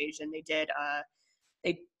Rider Invasion. They did,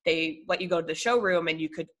 they let you go to the showroom, and you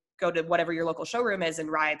could go to whatever your local showroom is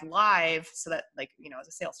and ride live, so that as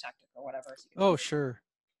a sales tactic or whatever. Oh, sure.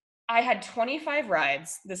 I had 25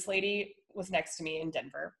 rides. This lady was next to me in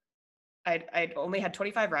Denver. I'd only had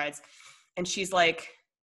 25 rides, and she's like,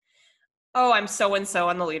 oh, I'm so-and-so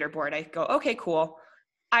on the leaderboard. I go, okay, cool.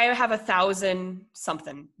 I have 1,000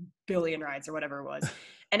 something billion rides or whatever it was.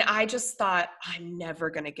 And I just thought, I'm never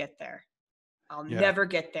going to get there. I'll never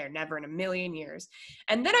get there, never in a million years.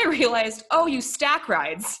 And then I realized, oh, you stack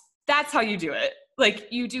rides. That's how you do it. Like,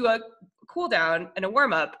 you do a cool down and a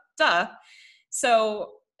warm up, duh.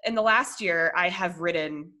 So in the last year, I have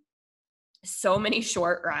ridden so many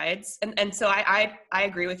short rides. And so I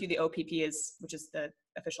agree with you. The OPP which is the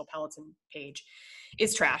official Peloton page,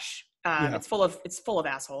 is trash. It's full of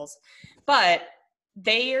assholes. But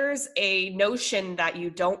there's a notion that you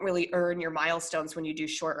don't really earn your milestones when you do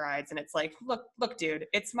short rides. And it's like, look, dude,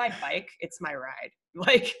 it's my bike. It's my ride.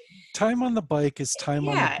 Like, time on the bike is time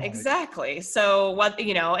on the bike. Yeah, exactly. So what,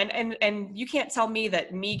 and you can't tell me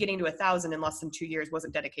that me getting to 1,000 in less than 2 years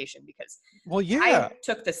wasn't dedication, because I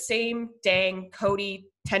took the same dang Cody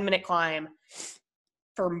 10-minute climb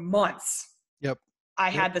for months. Yep. I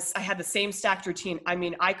had the same stacked routine. I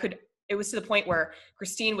mean, it was to the point where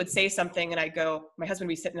Christine would say something, and I'd go, my husband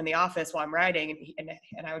would be sitting in the office while I'm riding,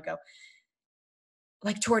 and I would go,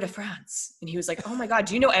 like, Tour de France. And he was like, oh my God,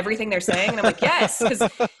 do you know everything they're saying? And I'm like, yes.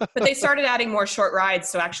 But they started adding more short rides.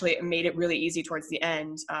 So actually it made it really easy towards the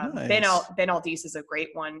end. Nice. Ben Aldis is a great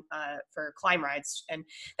one for climb rides. And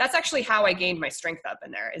that's actually how I gained my strength up in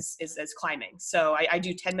there is climbing. So I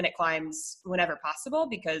do 10-minute climbs whenever possible,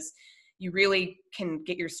 because you really can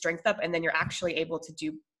get your strength up, and then you're actually able to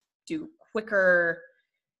do quicker,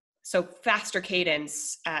 so faster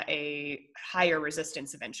cadence at a higher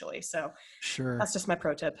resistance eventually. So Sure. that's just my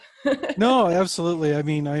pro tip. No, absolutely. I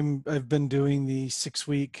mean, I've been doing the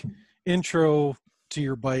 6-week intro to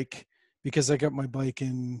your bike because I got my bike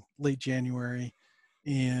in late January,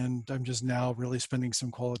 and I'm just now really spending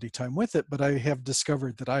some quality time with it. But I have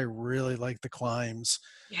discovered that I really like the climbs.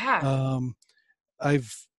 Yeah. Um,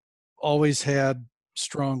 I've always had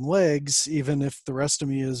strong legs, even if the rest of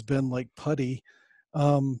me has been like putty.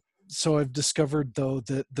 So I've discovered though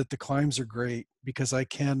that the climbs are great because I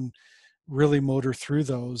can really motor through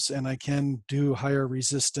those, and I can do higher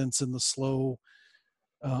resistance in the slow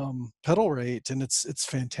pedal rate, and it's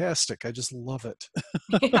fantastic. I just love it.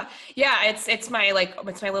 Yeah. Yeah. It's my, like,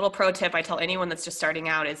 it's my little pro tip. I tell anyone that's just starting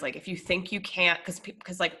out is like, if you think you can't, cause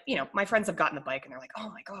like, you know, my friends have gotten the bike and they're like, oh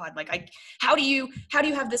my God, like how do you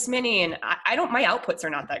have this many? And I don't, my outputs are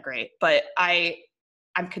not that great, but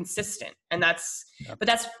I'm consistent. And Yep. but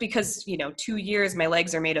that's because, you know, 2 years, my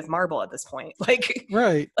legs are made of marble at this point. Like,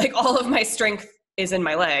 Right. like all of my strength is in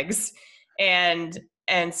my legs. And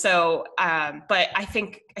so, but I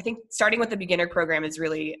think starting with the beginner program is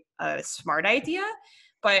really a smart idea.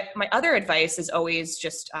 But my other advice is always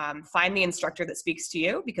just find the instructor that speaks to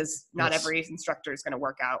you, because not Yes. every instructor is going to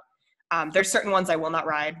work out. There's certain ones I will not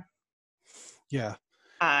ride Yeah.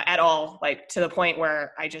 at all, like to the point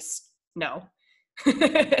where I just no.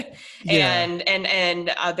 Yeah.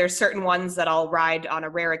 And there's certain ones that I'll ride on a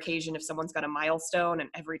rare occasion if someone's got a milestone, and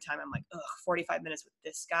every time I'm like, ugh, 45 minutes with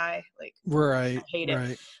this guy, like I Right. hate it.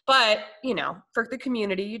 Right. But you know, for the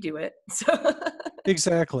community, you do it. So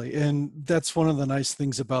Exactly. And that's one of the nice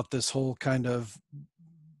things about this whole kind of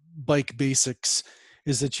bike basics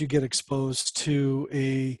is that you get exposed to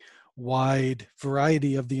a wide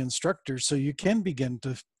variety of the instructors. So you can begin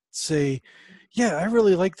to say, yeah, I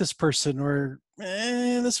really like this person, or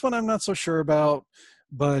this one I'm not so sure about.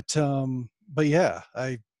 But yeah,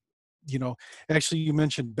 you know, actually you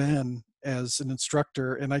mentioned Ben as an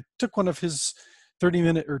instructor, and I took one of his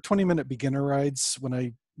 30-minute or 20-minute beginner rides when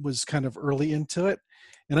I was kind of early into it,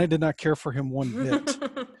 and I did not care for him one bit.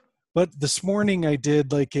 But this morning I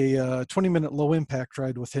did like a 20-minute low impact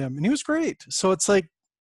ride with him, and he was great. So it's like,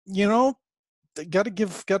 you know, got to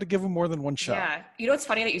give him more than one shot. yeah, you know, it's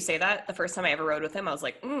funny that you say that. The first time I ever rode with him, I was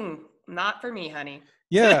like, not for me, honey.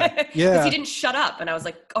 Yeah, Because he yeah. didn't shut up, and I was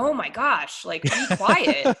like, oh my gosh, like be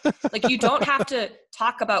quiet. Like you don't have to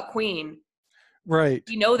talk about Queen. Right,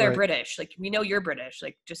 You know they're right. British. Like we know you're British.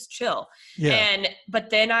 Like just chill. Yeah. But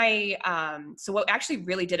then so what actually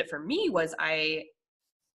really did it for me was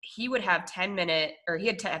he would have 10-minute, or he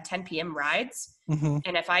had to have 10 p.m. rides. Hmm.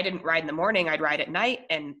 And if I didn't ride in the morning, I'd ride at night.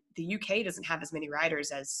 And the UK doesn't have as many riders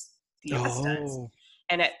as the US does. Oh,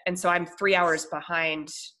 And so I'm 3 hours behind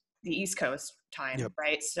the East Coast time, yep.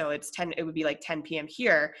 right? So it would be like 10 p.m.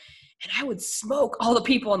 here. And I would smoke all the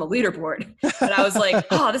people on the leaderboard. And I was like,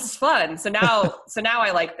 oh, this is fun. So now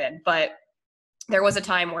I like Ben. But there was a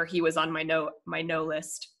time where he was on my no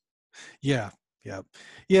list. Yeah, yeah,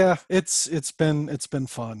 yeah. It's been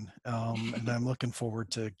fun, and I'm looking forward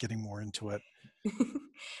to getting more into it.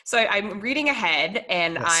 So I'm reading ahead,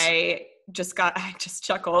 and Yes. I just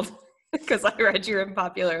chuckled because I read your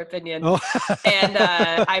unpopular opinion, Oh. and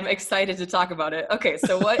I'm excited to talk about it. Okay,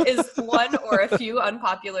 so what is one or a few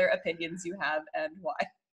unpopular opinions you have, and why?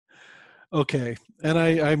 Okay, and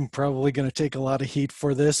I'm probably going to take a lot of heat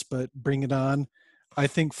for this, but bring it on. I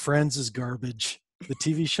think Friends is garbage. The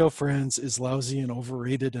TV show Friends is lousy and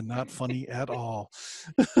overrated and not funny at all.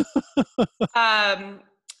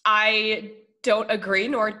 I don't agree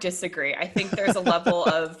nor disagree. I think there's a level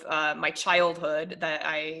of my childhood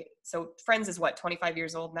so Friends is what, 25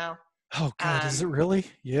 years old now? Oh God, is it Um, really?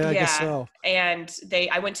 Yeah, I guess yeah. so. And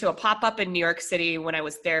I went to a pop-up in New York City when I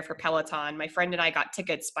was there for Peloton. My friend and I got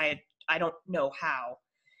tickets I don't know how.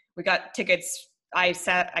 We got tickets. I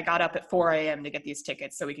got up at 4 a.m. to get these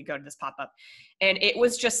tickets so we could go to this pop-up. And it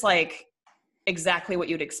was just like exactly what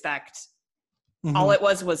you'd expect. All Hmm. it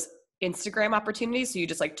was Instagram opportunities. So you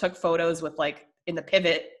just like took photos with like in the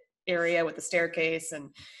pivot area with the staircase and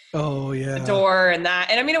Oh the yeah. door and that.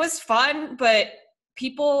 And I mean, it was fun, but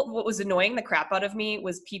what was annoying the crap out of me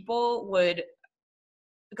was people would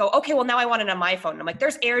go, okay, well now I want it on my phone. And I'm like,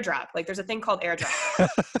 there's AirDrop. Like there's a thing called AirDrop.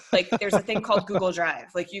 Like there's a thing called Google Drive.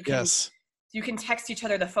 Like you Yes. can text each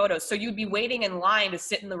other the photos. So you'd be waiting in line to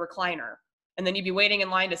sit in the recliner, and then you'd be waiting in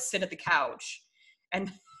line to sit at the couch.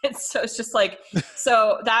 And so it's just like,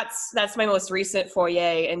 so that's my most recent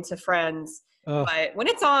foyer into Friends. Oh But when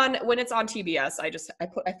it's on TBS,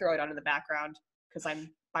 I throw it on in the background because I'm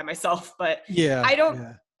by myself. But yeah, I don't,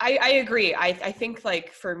 yeah. I agree. I think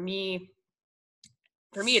like for me,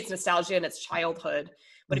 for me, it's nostalgia and it's childhood.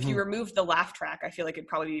 But if you Mhm. remove the laugh track, I feel like it'd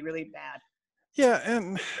probably be really bad. Yeah,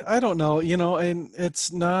 and I don't know, and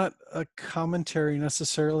it's not a commentary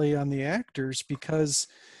necessarily on the actors because,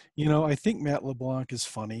 I think Matt LeBlanc is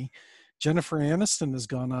funny. Jennifer Aniston has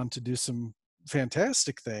gone on to do some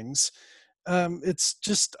fantastic things. It's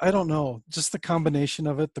just, I don't know, just the combination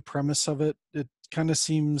of it, the premise of it, it kind of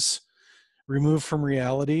seems removed from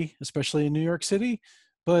reality, especially in New York City.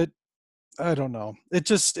 But I don't know. It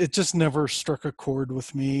just never struck a chord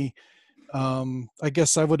with me. I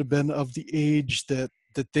guess I would have been of the age that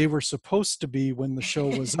they were supposed to be when the show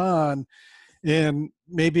was on, and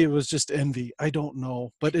maybe it was just envy. I don't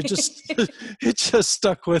know, but it just it just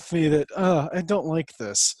stuck with me that I don't like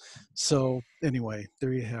this. So anyway,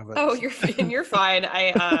 there you have Oh, you're fine.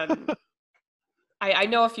 I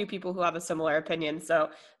know a few people who have a similar opinion, so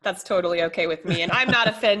that's totally okay with me, and I'm not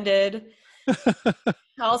offended. it.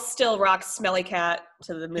 I'll still rock Smelly Cat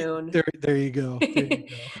to the moon. There you go. There you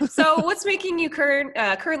go. So, what's making you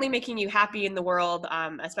currently making you happy in the world,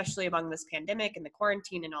 especially among this pandemic and the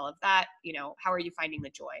quarantine and all of that? How are you finding the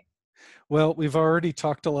joy? Well, we've already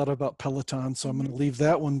talked a lot about Peloton, so I'm going Mm-hmm. to leave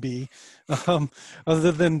that one be. Um,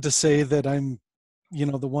 Other than to say that I'm,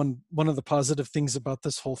 the one of the positive things about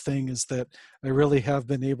this whole thing is that I really have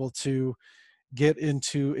been able to get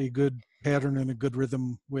into a good pattern and a good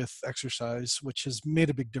rhythm with exercise, which has made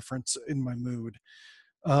a big difference in my mood.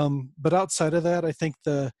 But outside of that, I think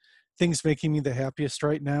the things making me the happiest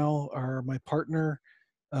right now are my partner,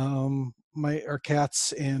 my our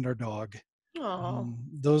cats, and our dog. Oh,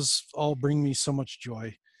 Those all bring me so much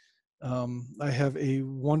joy. I have a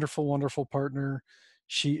wonderful, wonderful partner.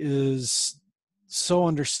 She is so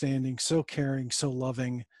understanding, so caring, so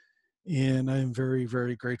loving, and I am very,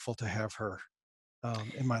 very grateful to have her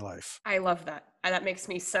in my life. I love that. That makes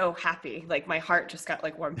me so happy. Like my heart just got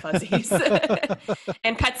like warm fuzzies.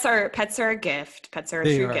 And pets are a gift. Pets are a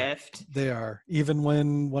They true are. gift. They are. Even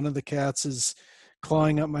when one of the cats is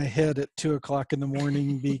clawing at my head at 2 o'clock in the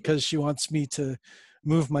morning because she wants me to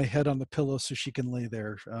move my head on the pillow so she can lay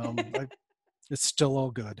there. It's still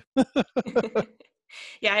all good.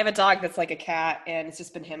 Yeah, I have a dog that's like a cat, and it's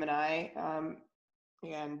just been him and I.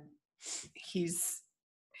 And he's,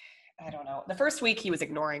 I don't know. The first week he was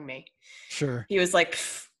ignoring me. Sure. He was like,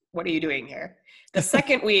 "What are you doing here?" The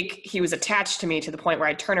second week he was attached to me to the point where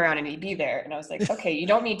I'd turn around and he'd be there. And I was like, okay, you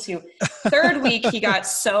don't need to. Third week he got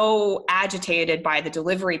so agitated by the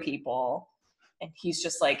delivery people. And he's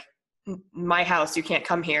just like, my house, you can't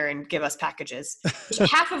come here and give us packages.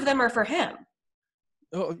 Half of them are for him.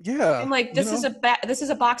 Oh yeah. I'm like, this is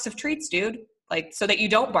a box of treats, dude. Like, so that you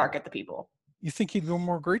don't bark at the people. You think he'd be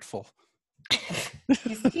more grateful?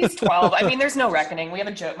 He's 12. I mean, there's no reckoning. We have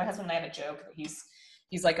a joke. My husband and I have a joke that he's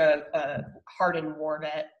like a hardened war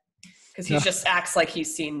vet because he just acts like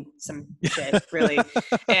he's seen some shit, really.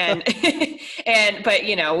 And but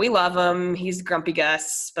we love him. He's Grumpy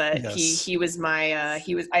Gus, but Yes.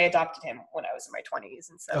 I adopted him when I was in my 20s,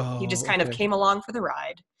 and so he just kind of came along for the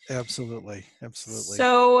ride. Absolutely.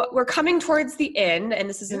 So we're coming towards the end, and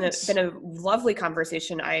this has Yes. been a lovely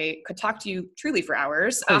conversation. I could talk to you truly for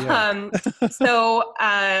hours. Oh, yeah. So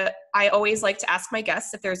I always like to ask my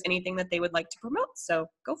guests if there's anything that they would like to promote. So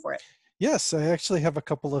go for it. Yes, I actually have a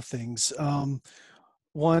couple of things.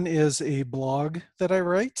 One is a blog that I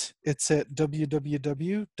write. It's at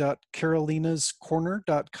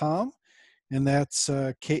www.carolinascorner.com, and that's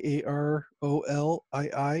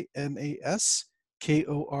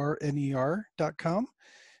KAROLINASKORNER.com.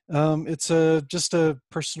 It's just a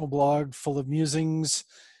personal blog full of musings.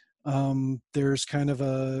 There's kind of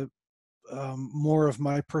a more of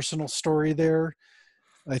my personal story there.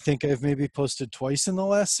 I think I've maybe posted twice in the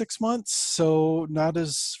last 6 months, so not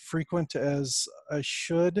as frequent as I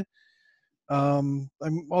should. I'm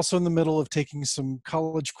also in the middle of taking some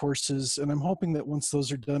college courses, and I'm hoping that once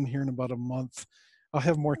those are done here in about a month, I'll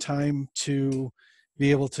have more time to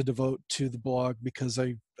be able to devote to the blog because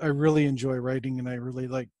I really enjoy writing and I really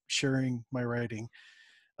like sharing my writing.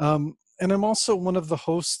 And I'm also one of the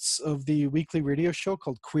hosts of the weekly radio show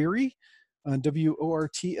called Query on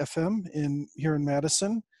WORT FM here in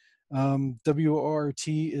Madison. WORT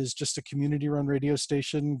is just a community-run radio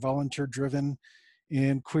station, volunteer-driven,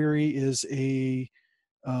 and Query is a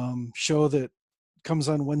show that comes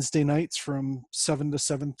on Wednesday nights from 7 to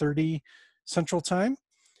 7:30 Central Time.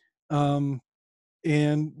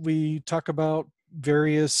 And we talk about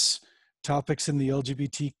various topics in the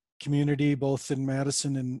LGBT community, both in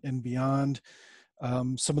Madison and beyond.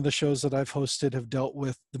 Some of the shows that I've hosted have dealt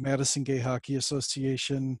with the Madison Gay Hockey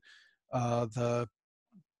Association, the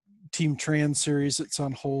Team Trans series that's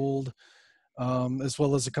on hold, as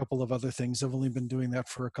well as a couple of other things. I've only been doing that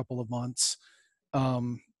for a couple of months.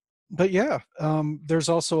 But yeah, there's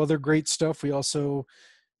also other great stuff. We also,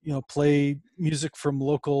 play music from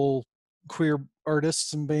local queer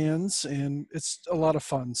artists and bands, and it's a lot of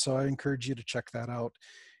fun. So I encourage you to check that out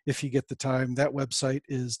if you get the time. That website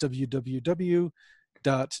is www.wortfm.org.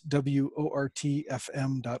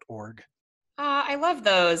 I love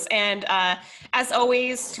those. And as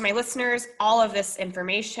always, to my listeners, all of this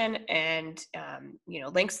information and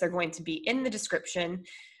links, they're going to be in the description.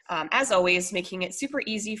 As always, making it super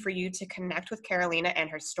easy for you to connect with Carolina and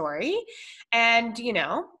her story. And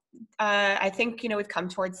I think we've come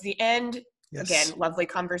towards the end. Yes. Again, lovely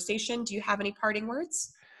conversation. Do you have any parting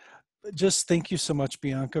words? Just thank you so much,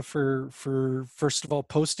 Bianca, for first of all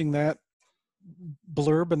posting that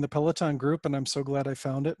blurb in the Peloton group, and I'm so glad I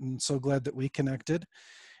found it and so glad that we connected.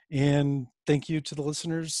 And thank you to the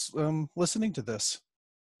listeners listening to this.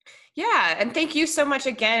 Yeah, and thank you so much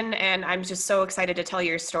again, and I'm just so excited to tell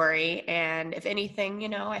your story. And if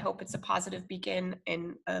anything, I hope it's a positive beacon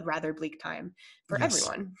in a rather bleak time for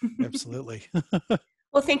everyone. Absolutely.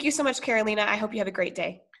 Well, thank you so much, Carolina. I hope you have a great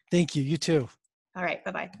day. Thank you. You too. All right.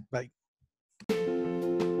 Bye-bye. Bye.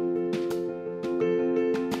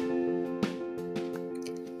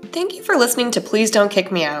 Thank you for listening to Please Don't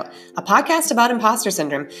Kick Me Out, a podcast about imposter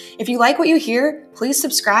syndrome. If you like what you hear, please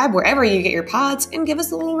subscribe wherever you get your pods and give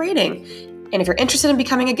us a little rating. And if you're interested in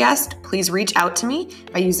becoming a guest, please reach out to me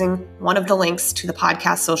by using one of the links to the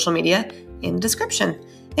podcast social media in the description.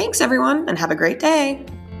 Thanks, everyone, and have a great day.